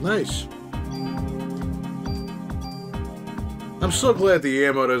 Nice. I'm so glad the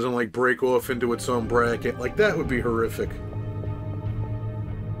ammo doesn't, like, break off into its own bracket. Like, that would be horrific.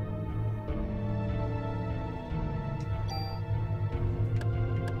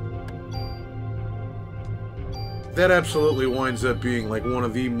 That absolutely winds up being, like, one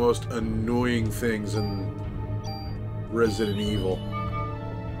of the most annoying things in Resident Evil.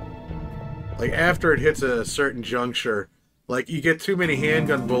 Like, after it hits a certain juncture, like, you get too many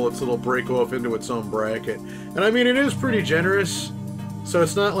handgun bullets, it'll break off into its own bracket. And I mean, it is pretty generous, So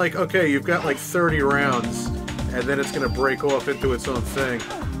it's not like, okay, you've got like 30 rounds, and then it's going to break off into its own thing.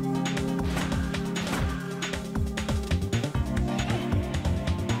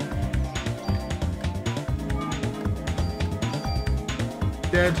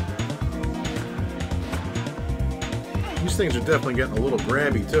 Dead. These things are definitely getting a little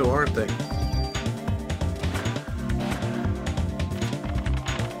grabby too, aren't they?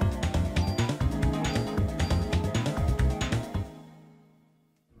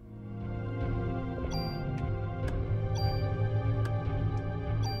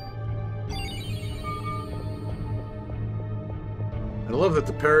 I love that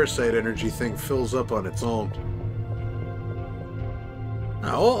the parasite energy thing fills up on its own.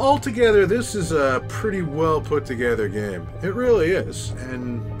 Now, altogether, this is a pretty well put together game. It really is,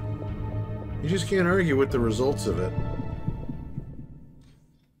 and you just can't argue with the results of it.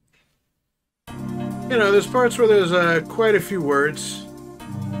 You know, there's parts where there's quite a few words.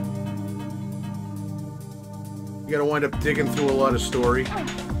 You gotta wind up digging through a lot of story.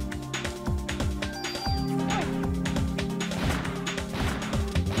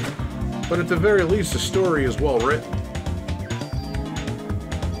 But at the very least, the story is well written.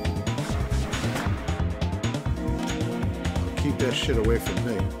 Keep that shit away from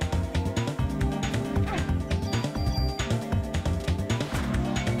me.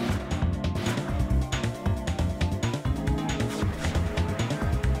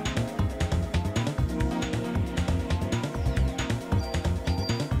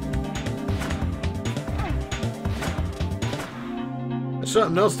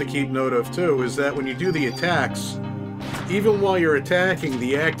 Something else to keep note of too is that when you do the attacks, even while you're attacking,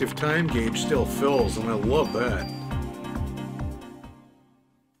 the active time gauge still fills, and I love that.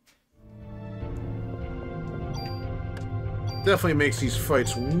 Definitely makes these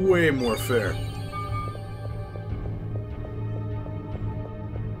fights way more fair.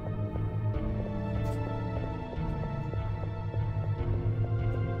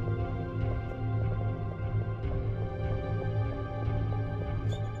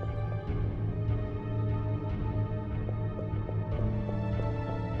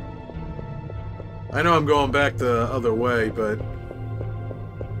 I know I'm going back the other way, but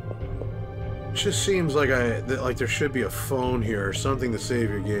it just seems like like there should be a phone here or something to save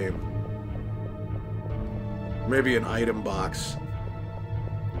your game. Maybe an item box.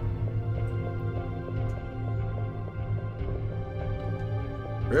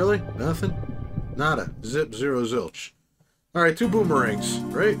 Really? Nothing? Nada. Zip, zero, zilch. Alright, 2 boomerangs,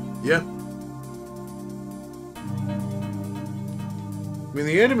 right? Yep. I mean,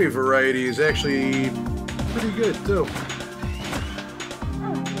 the enemy variety is actually pretty good, too.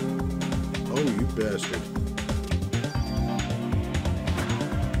 Oh, you bastard.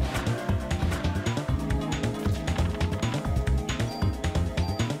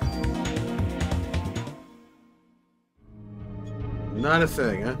 Not a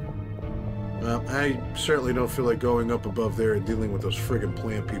thing, huh? Well, I certainly don't feel like going up above there and dealing with those friggin'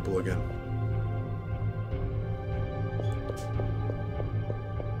 plant people again.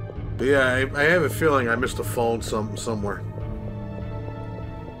 But yeah, I have a feeling I missed a phone somewhere.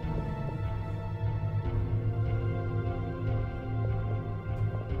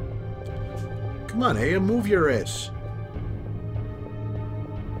 Come on, Aya, move your ass.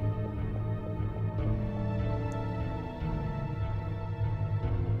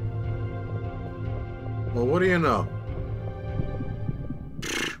 Well, what do you know?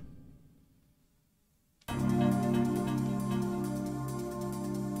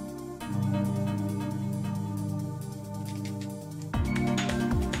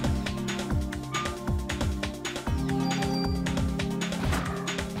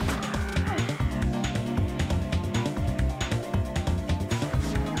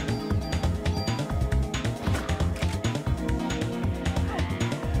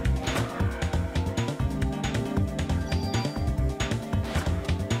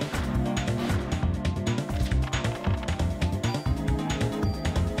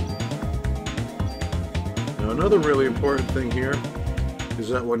 Another really important thing here is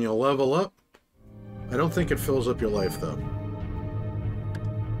that when you level up, I don't think it fills up your life, though.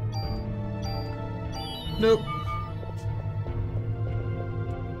 Nope.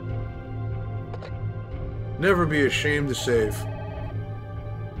 Never be ashamed to save.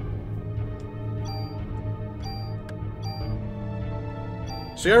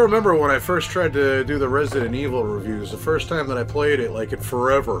 See, I remember when I first tried to do the Resident Evil reviews, the first time that I played it, like in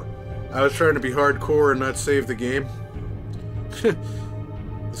forever, I was trying to be hardcore and not save the game.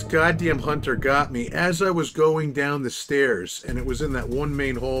 This goddamn hunter got me as I was going down the stairs, and it was in that one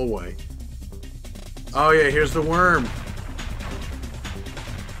main hallway. Oh yeah, here's the worm.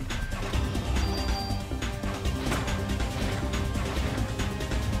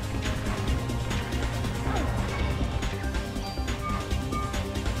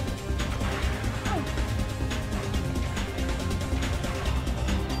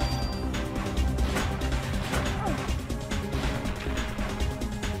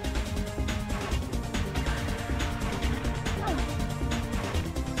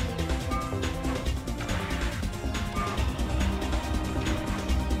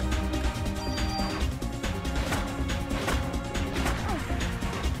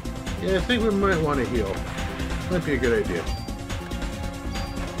 Yeah, I think we might want to heal. Might be a good idea.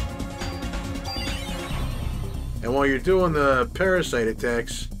 And while you're doing the parasite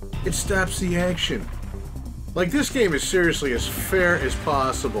attacks, it stops the action. Like, this game is seriously as fair as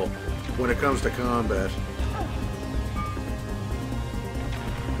possible when it comes to combat.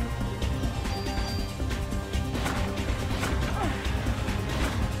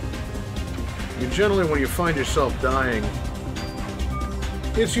 Generally, when you find yourself dying,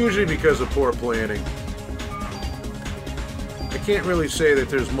 it's usually because of poor planning. I can't really say that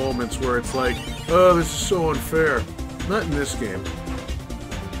there's moments where it's like, oh, this is so unfair. Not in this game.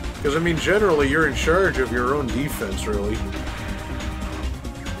 Because, I mean, generally, you're in charge of your own defense, really.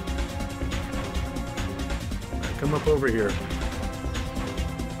 Right, come up over here.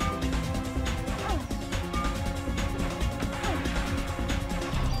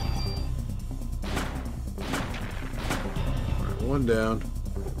 One down.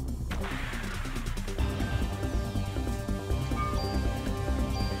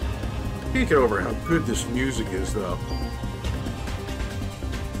 Can't get over how good this music is, though.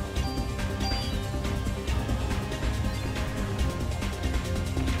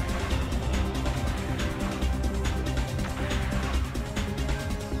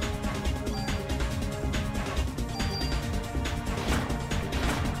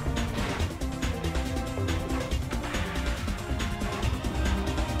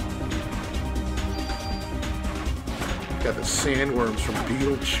 Got the sandworms from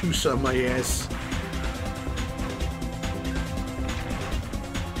Beetlejuice on my ass.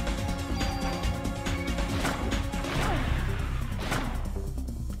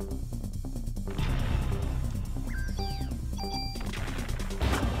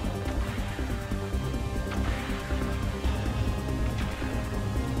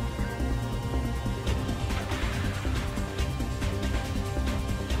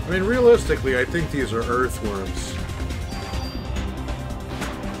 I mean, realistically, I think these are earthworms.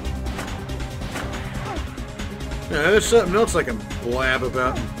 Yeah, there's something else I can blab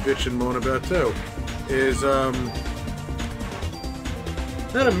about and bitch and moan about, too. Is, that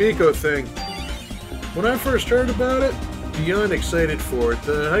a Miko thing. When I first heard about it, beyond excited for it.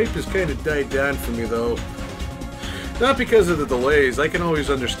 The hype has kind of died down for me, though. Not because of the delays. I can always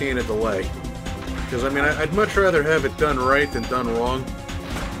understand a delay. Because, I mean, I'd much rather have it done right than done wrong.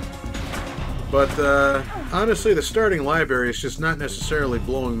 But, honestly, the starting library is just not necessarily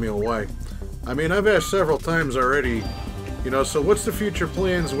blowing me away. I mean, I've asked several times already, you know, so what's the future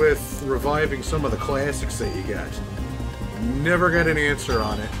plans with reviving some of the classics that you got? Never got an answer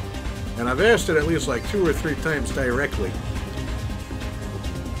on it. And I've asked it at least like 2 or 3 times directly.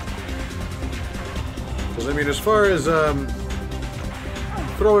 Because, I mean, as far as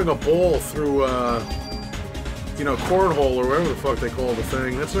throwing a ball through, you know, cornhole or whatever the fuck they call the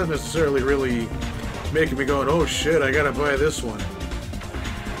thing, that's not necessarily really making me going, oh shit, I gotta buy this one.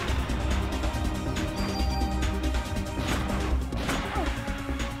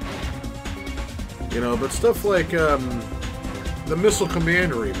 You know, but stuff like the Missile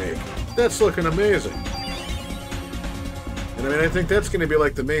Command remake, that's looking amazing. And I mean, I think that's going to be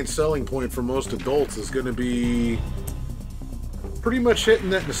like the main selling point for most adults, is going to be pretty much hitting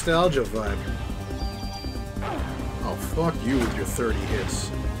that nostalgia vibe. Oh, fuck you with your 30 hits.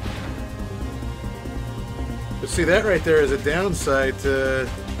 But see, that right there is a downside to...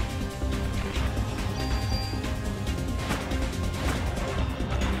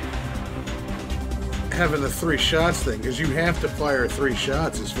 having the 3 shots thing, because you have to fire 3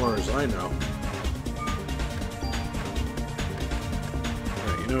 shots as far as I know.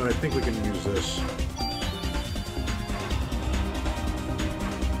 Alright, you know what, I think we can use this.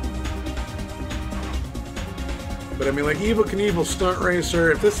 But I mean, like, Evel Knievel Stunt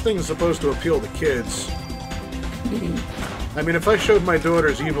Racer, if this thing is supposed to appeal to kids... I mean, if I showed my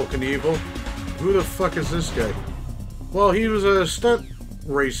daughters Evel Knievel, who the fuck is this guy? Well, he was a stunt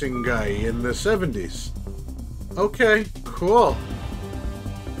racing guy in the 70s. Okay, cool.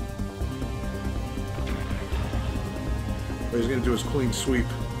 What he's gonna do is clean sweep.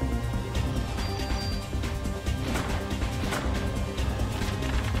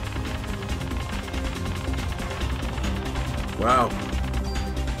 Wow.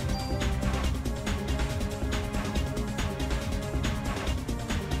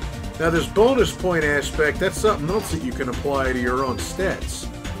 Now this bonus point aspect, that's something else that you can apply to your own stats.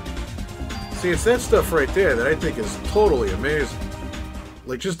 See, it's that stuff right there that I think is totally amazing.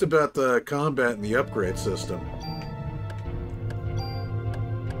 Like, just about the combat and the upgrade system.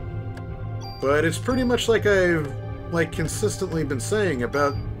 But it's pretty much like I've like consistently been saying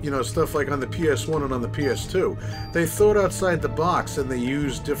about, you know, stuff like on the PS1 and on the PS2. They thought outside the box and they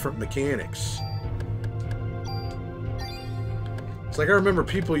used different mechanics. It's like I remember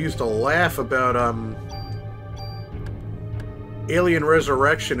people used to laugh about Alien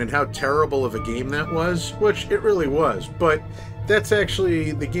Resurrection and how terrible of a game that was, which it really was, but that's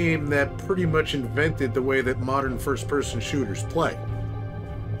actually the game that pretty much invented the way that modern first-person shooters play.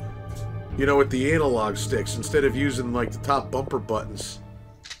 You know, with the analog sticks, instead of using, like, the top bumper buttons.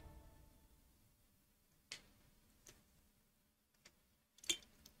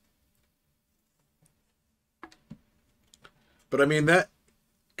 But, I mean, that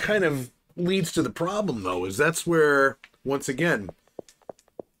kind of leads to the problem, though, is that's where, once again,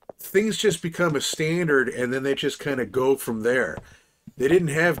 things just become a standard, and then they just kind of go from there. They didn't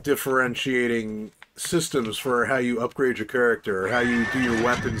have differentiating systems for how you upgrade your character or how you do your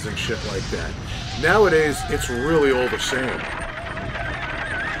weapons and shit like that. Nowadays, it's really all the same.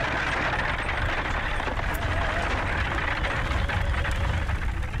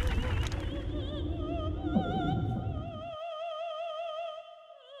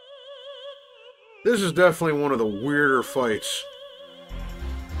 This is definitely one of the weirder fights.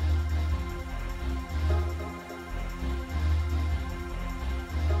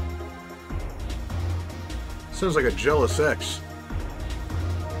 Sounds like a jealous ex.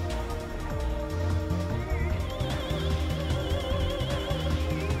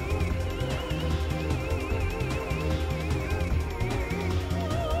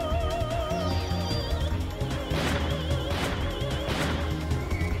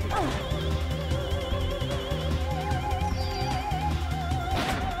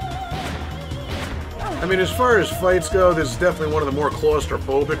 I mean, as far as fights go, this is definitely one of the more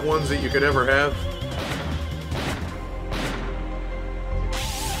claustrophobic ones that you could ever have.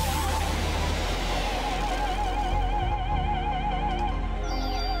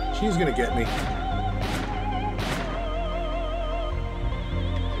 She's gonna get me.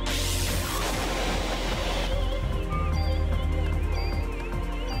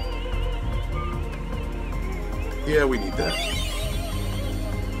 Yeah, we need that.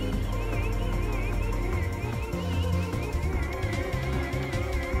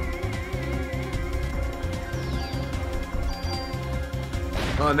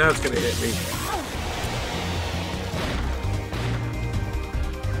 Oh, now it's gonna hit me.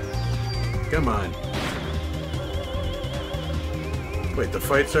 Come on. Wait, the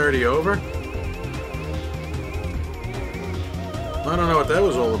fight's already over? I don't know what that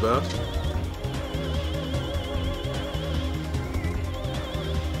was all about.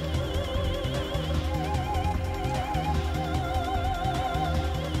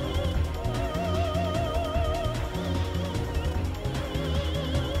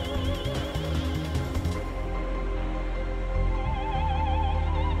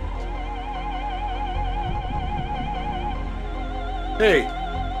 Hey,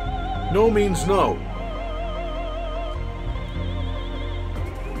 no means no.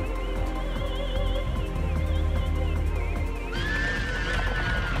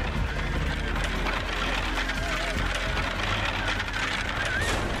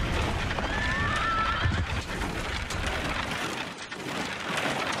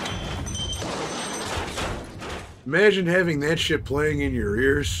 Imagine having that shit playing in your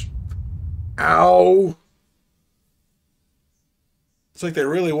ears. Ow! It's like they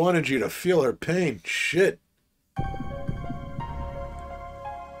really wanted you to feel her pain. Shit.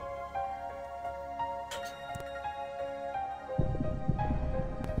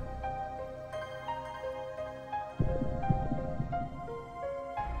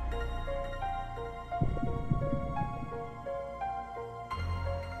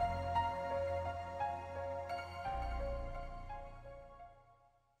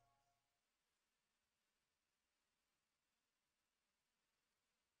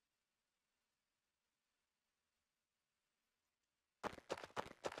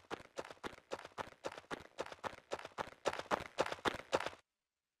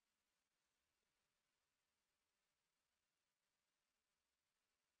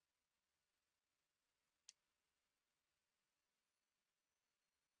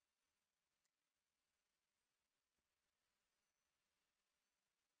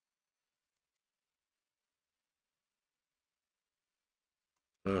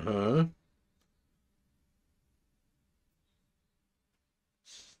 Uh-huh.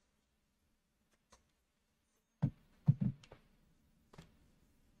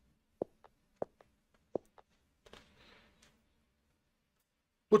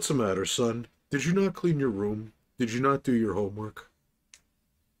 What's the matter, son? Did you not clean your room? Did you not do your homework?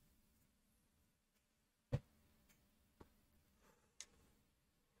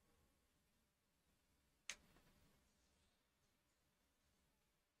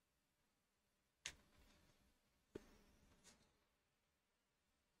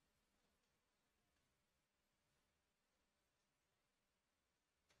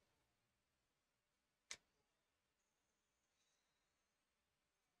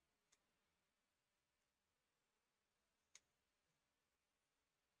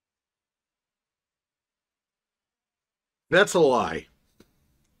 That's a lie.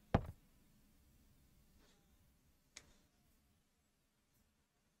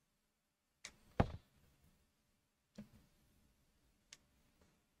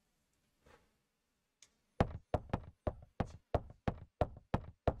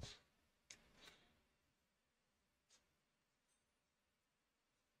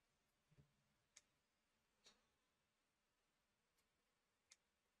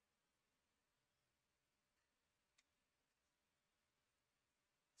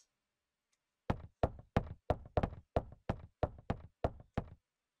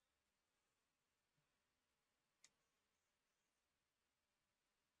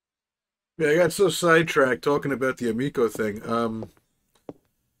 Yeah, I got so sidetracked talking about the Amico thing.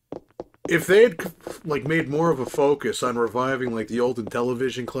 If they had like made more of a focus on reviving like the old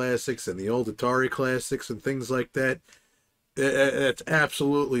Intellivision classics and the old Atari classics and things like that, that's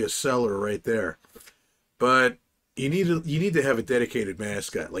absolutely a seller right there. But you need to have a dedicated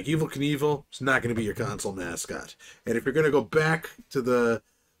mascot. Like Evil Knievel is not going to be your console mascot. And if you're going to go back to the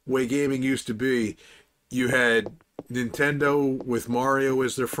way gaming used to be, you had Nintendo with Mario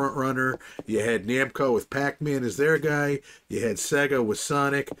as their front runner. You had Namco with Pac-Man as their guy. You had Sega with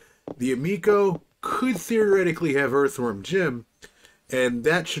Sonic. The Amico could theoretically have Earthworm Jim, and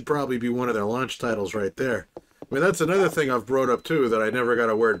that should probably be one of their launch titles right there. I mean, that's another thing I've brought up too that I never got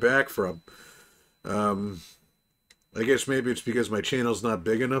a word back from. Um, I guess maybe it's because my channel's not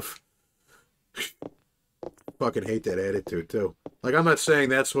big enough. Fucking hate that attitude too. Like I'm not saying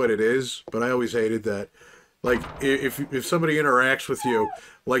that's what it is, but I always hated that. Like if somebody interacts with you,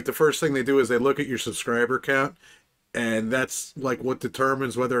 like the first thing they do is they look at your subscriber count, and that's like what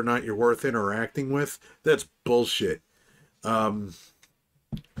determines whether or not you're worth interacting with. That's bullshit. Um,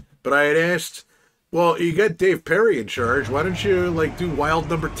 but I had asked, well, you got Dave Perry in charge. Why don't you like do Wild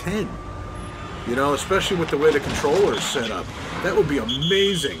Number 10? You know, especially with the way the controller is set up. That would be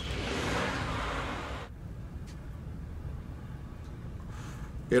amazing.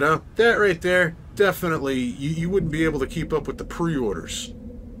 You know, that right there, definitely, you wouldn't be able to keep up with the pre-orders.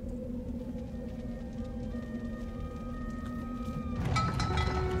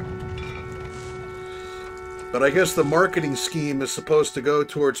 But I guess the marketing scheme is supposed to go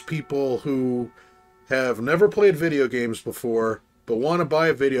towards people who have never played video games before, but want to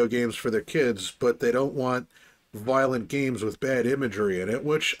buy video games for their kids, but they don't want violent games with bad imagery in it,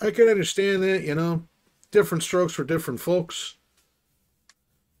 which I can understand that, you know, different strokes for different folks.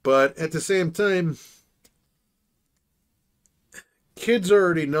 But at the same time, kids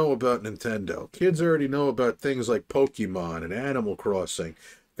already know about Nintendo. Kids already know about things like Pokemon and Animal Crossing.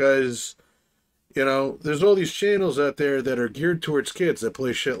 Because, you know, there's all these channels out there that are geared towards kids that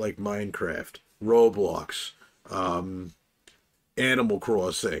play shit like Minecraft, Roblox, um, Animal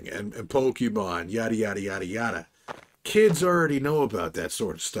Crossing, and Pokemon, yada, yada, yada, yada. Kids already know about that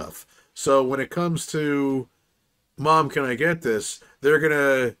sort of stuff. So when it comes to, Mom, can I get this? They're going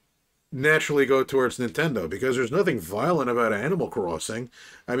to naturally go towards Nintendo because there's nothing violent about Animal Crossing.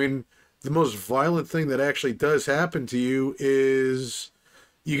 I mean, the most violent thing that actually does happen to you is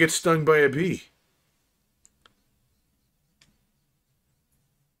you get stung by a bee.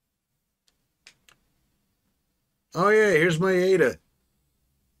 Oh yeah, here's my Ada.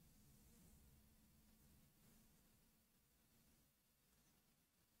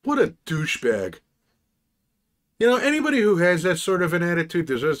 What a douchebag. You know, anybody who has that sort of an attitude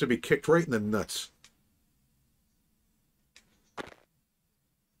deserves to be kicked right in the nuts.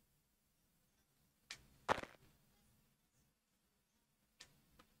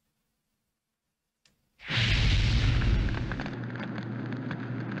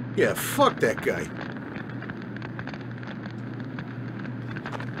 Yeah, fuck that guy.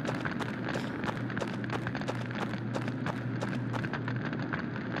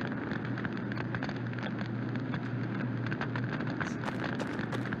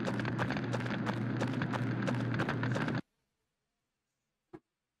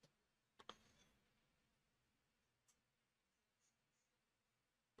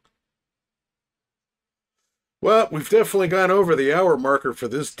 Well, we've definitely gone over the hour marker for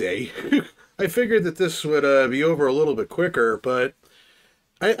this day. I figured that this would be over a little bit quicker, but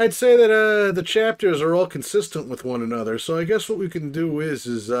I'd say that the chapters are all consistent with one another. So I guess what we can do is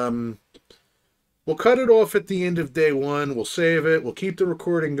we'll cut it off at the end of day one. We'll save it. We'll keep the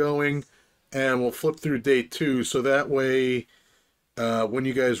recording going, and we'll flip through day two. So that way, when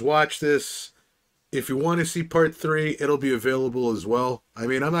you guys watch this, if you want to see part three, it'll be available as well. I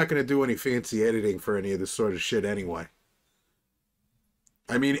mean, I'm not going to do any fancy editing for any of this sort of shit anyway.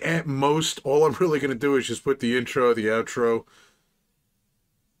 I mean, at most, all I'm really going to do is just put the intro, the outro.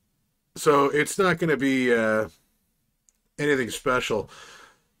 So it's not going to be anything special.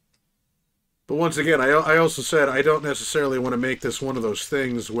 But once again, I also said I don't necessarily want to make this one of those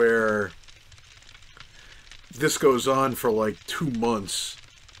things where this goes on for like 2 months.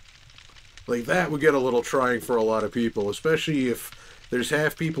 Like, that would get a little trying for a lot of people, especially if there's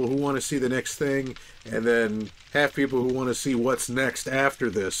half people who want to see the next thing, and then half people who want to see what's next after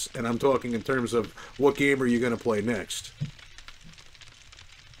this. And I'm talking in terms of what game are you going to play next.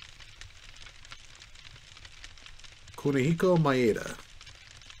 Kunihiko Maeda.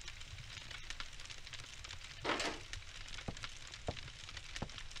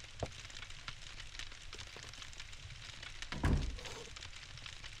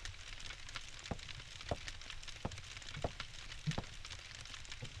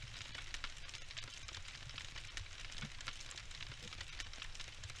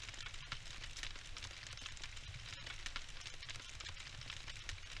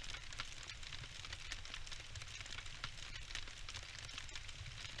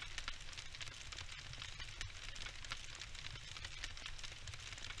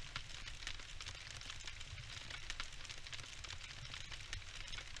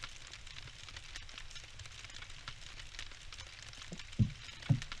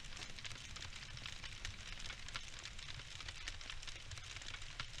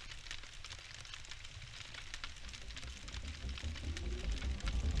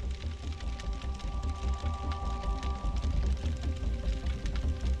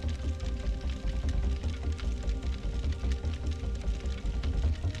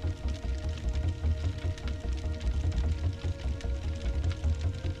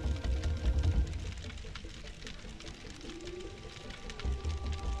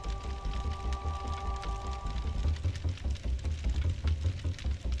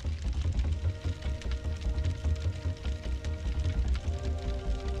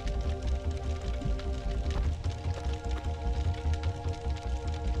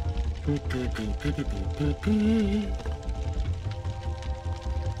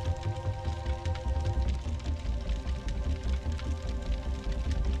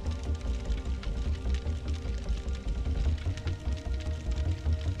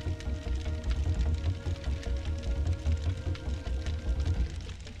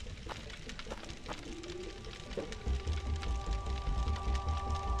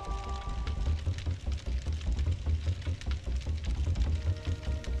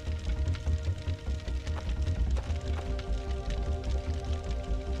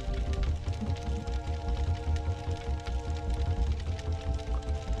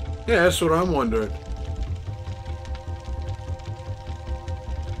 Yeah, that's what I'm wondering.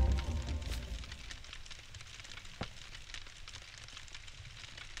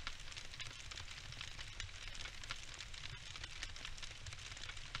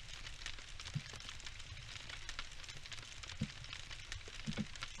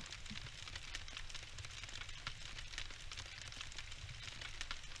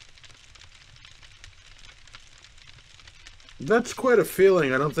 That's quite a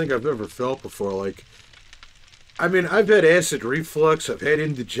feeling I don't think I've ever felt before. Like, I mean, I've had acid reflux, I've had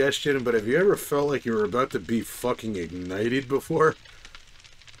indigestion, but have you ever felt like you were about to be fucking ignited before?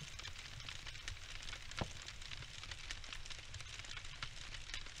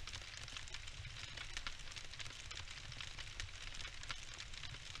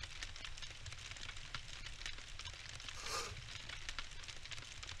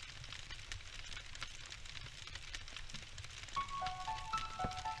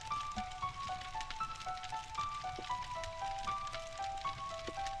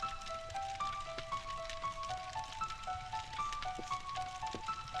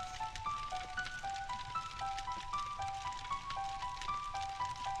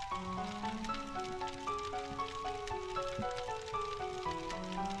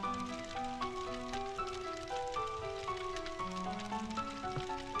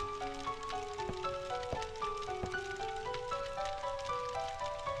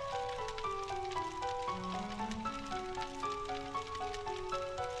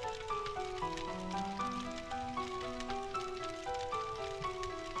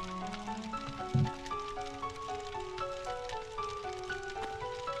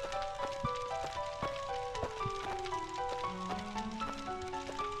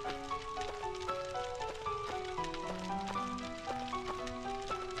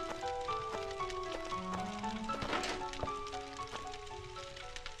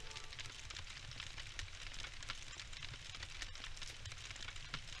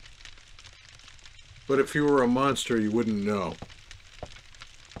 But if you were a monster, you wouldn't know.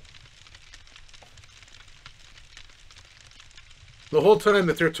 The whole time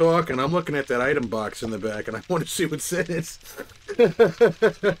that they're talking, I'm looking at that item box in the back, and I want to see what it says.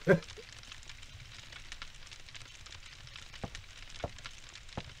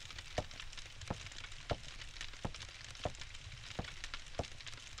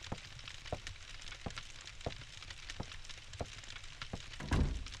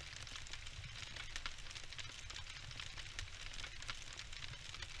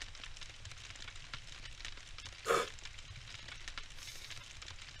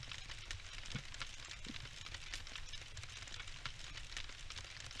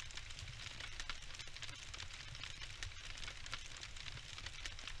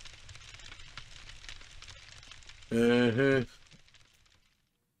 Uh-huh.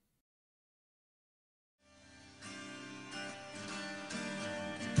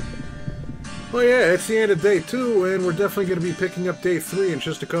 Well, yeah, it's the end of day 2, and we're definitely going to be picking up day 3 in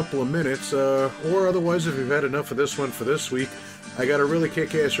just a couple of minutes. Or otherwise, if you've had enough of this one for this week, I got a really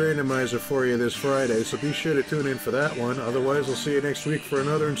kick-ass randomizer for you this Friday, so be sure to tune in for that one. Otherwise, I'll see you next week for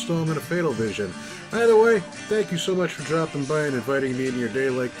another installment of Fatal Vision. Either way, thank you so much for dropping by and inviting me into your day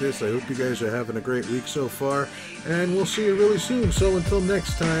like this. I hope you guys are having a great week so far, and we'll see you really soon. So until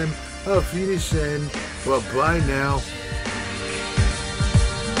next time, auf Wiedersehen. Well, bye now.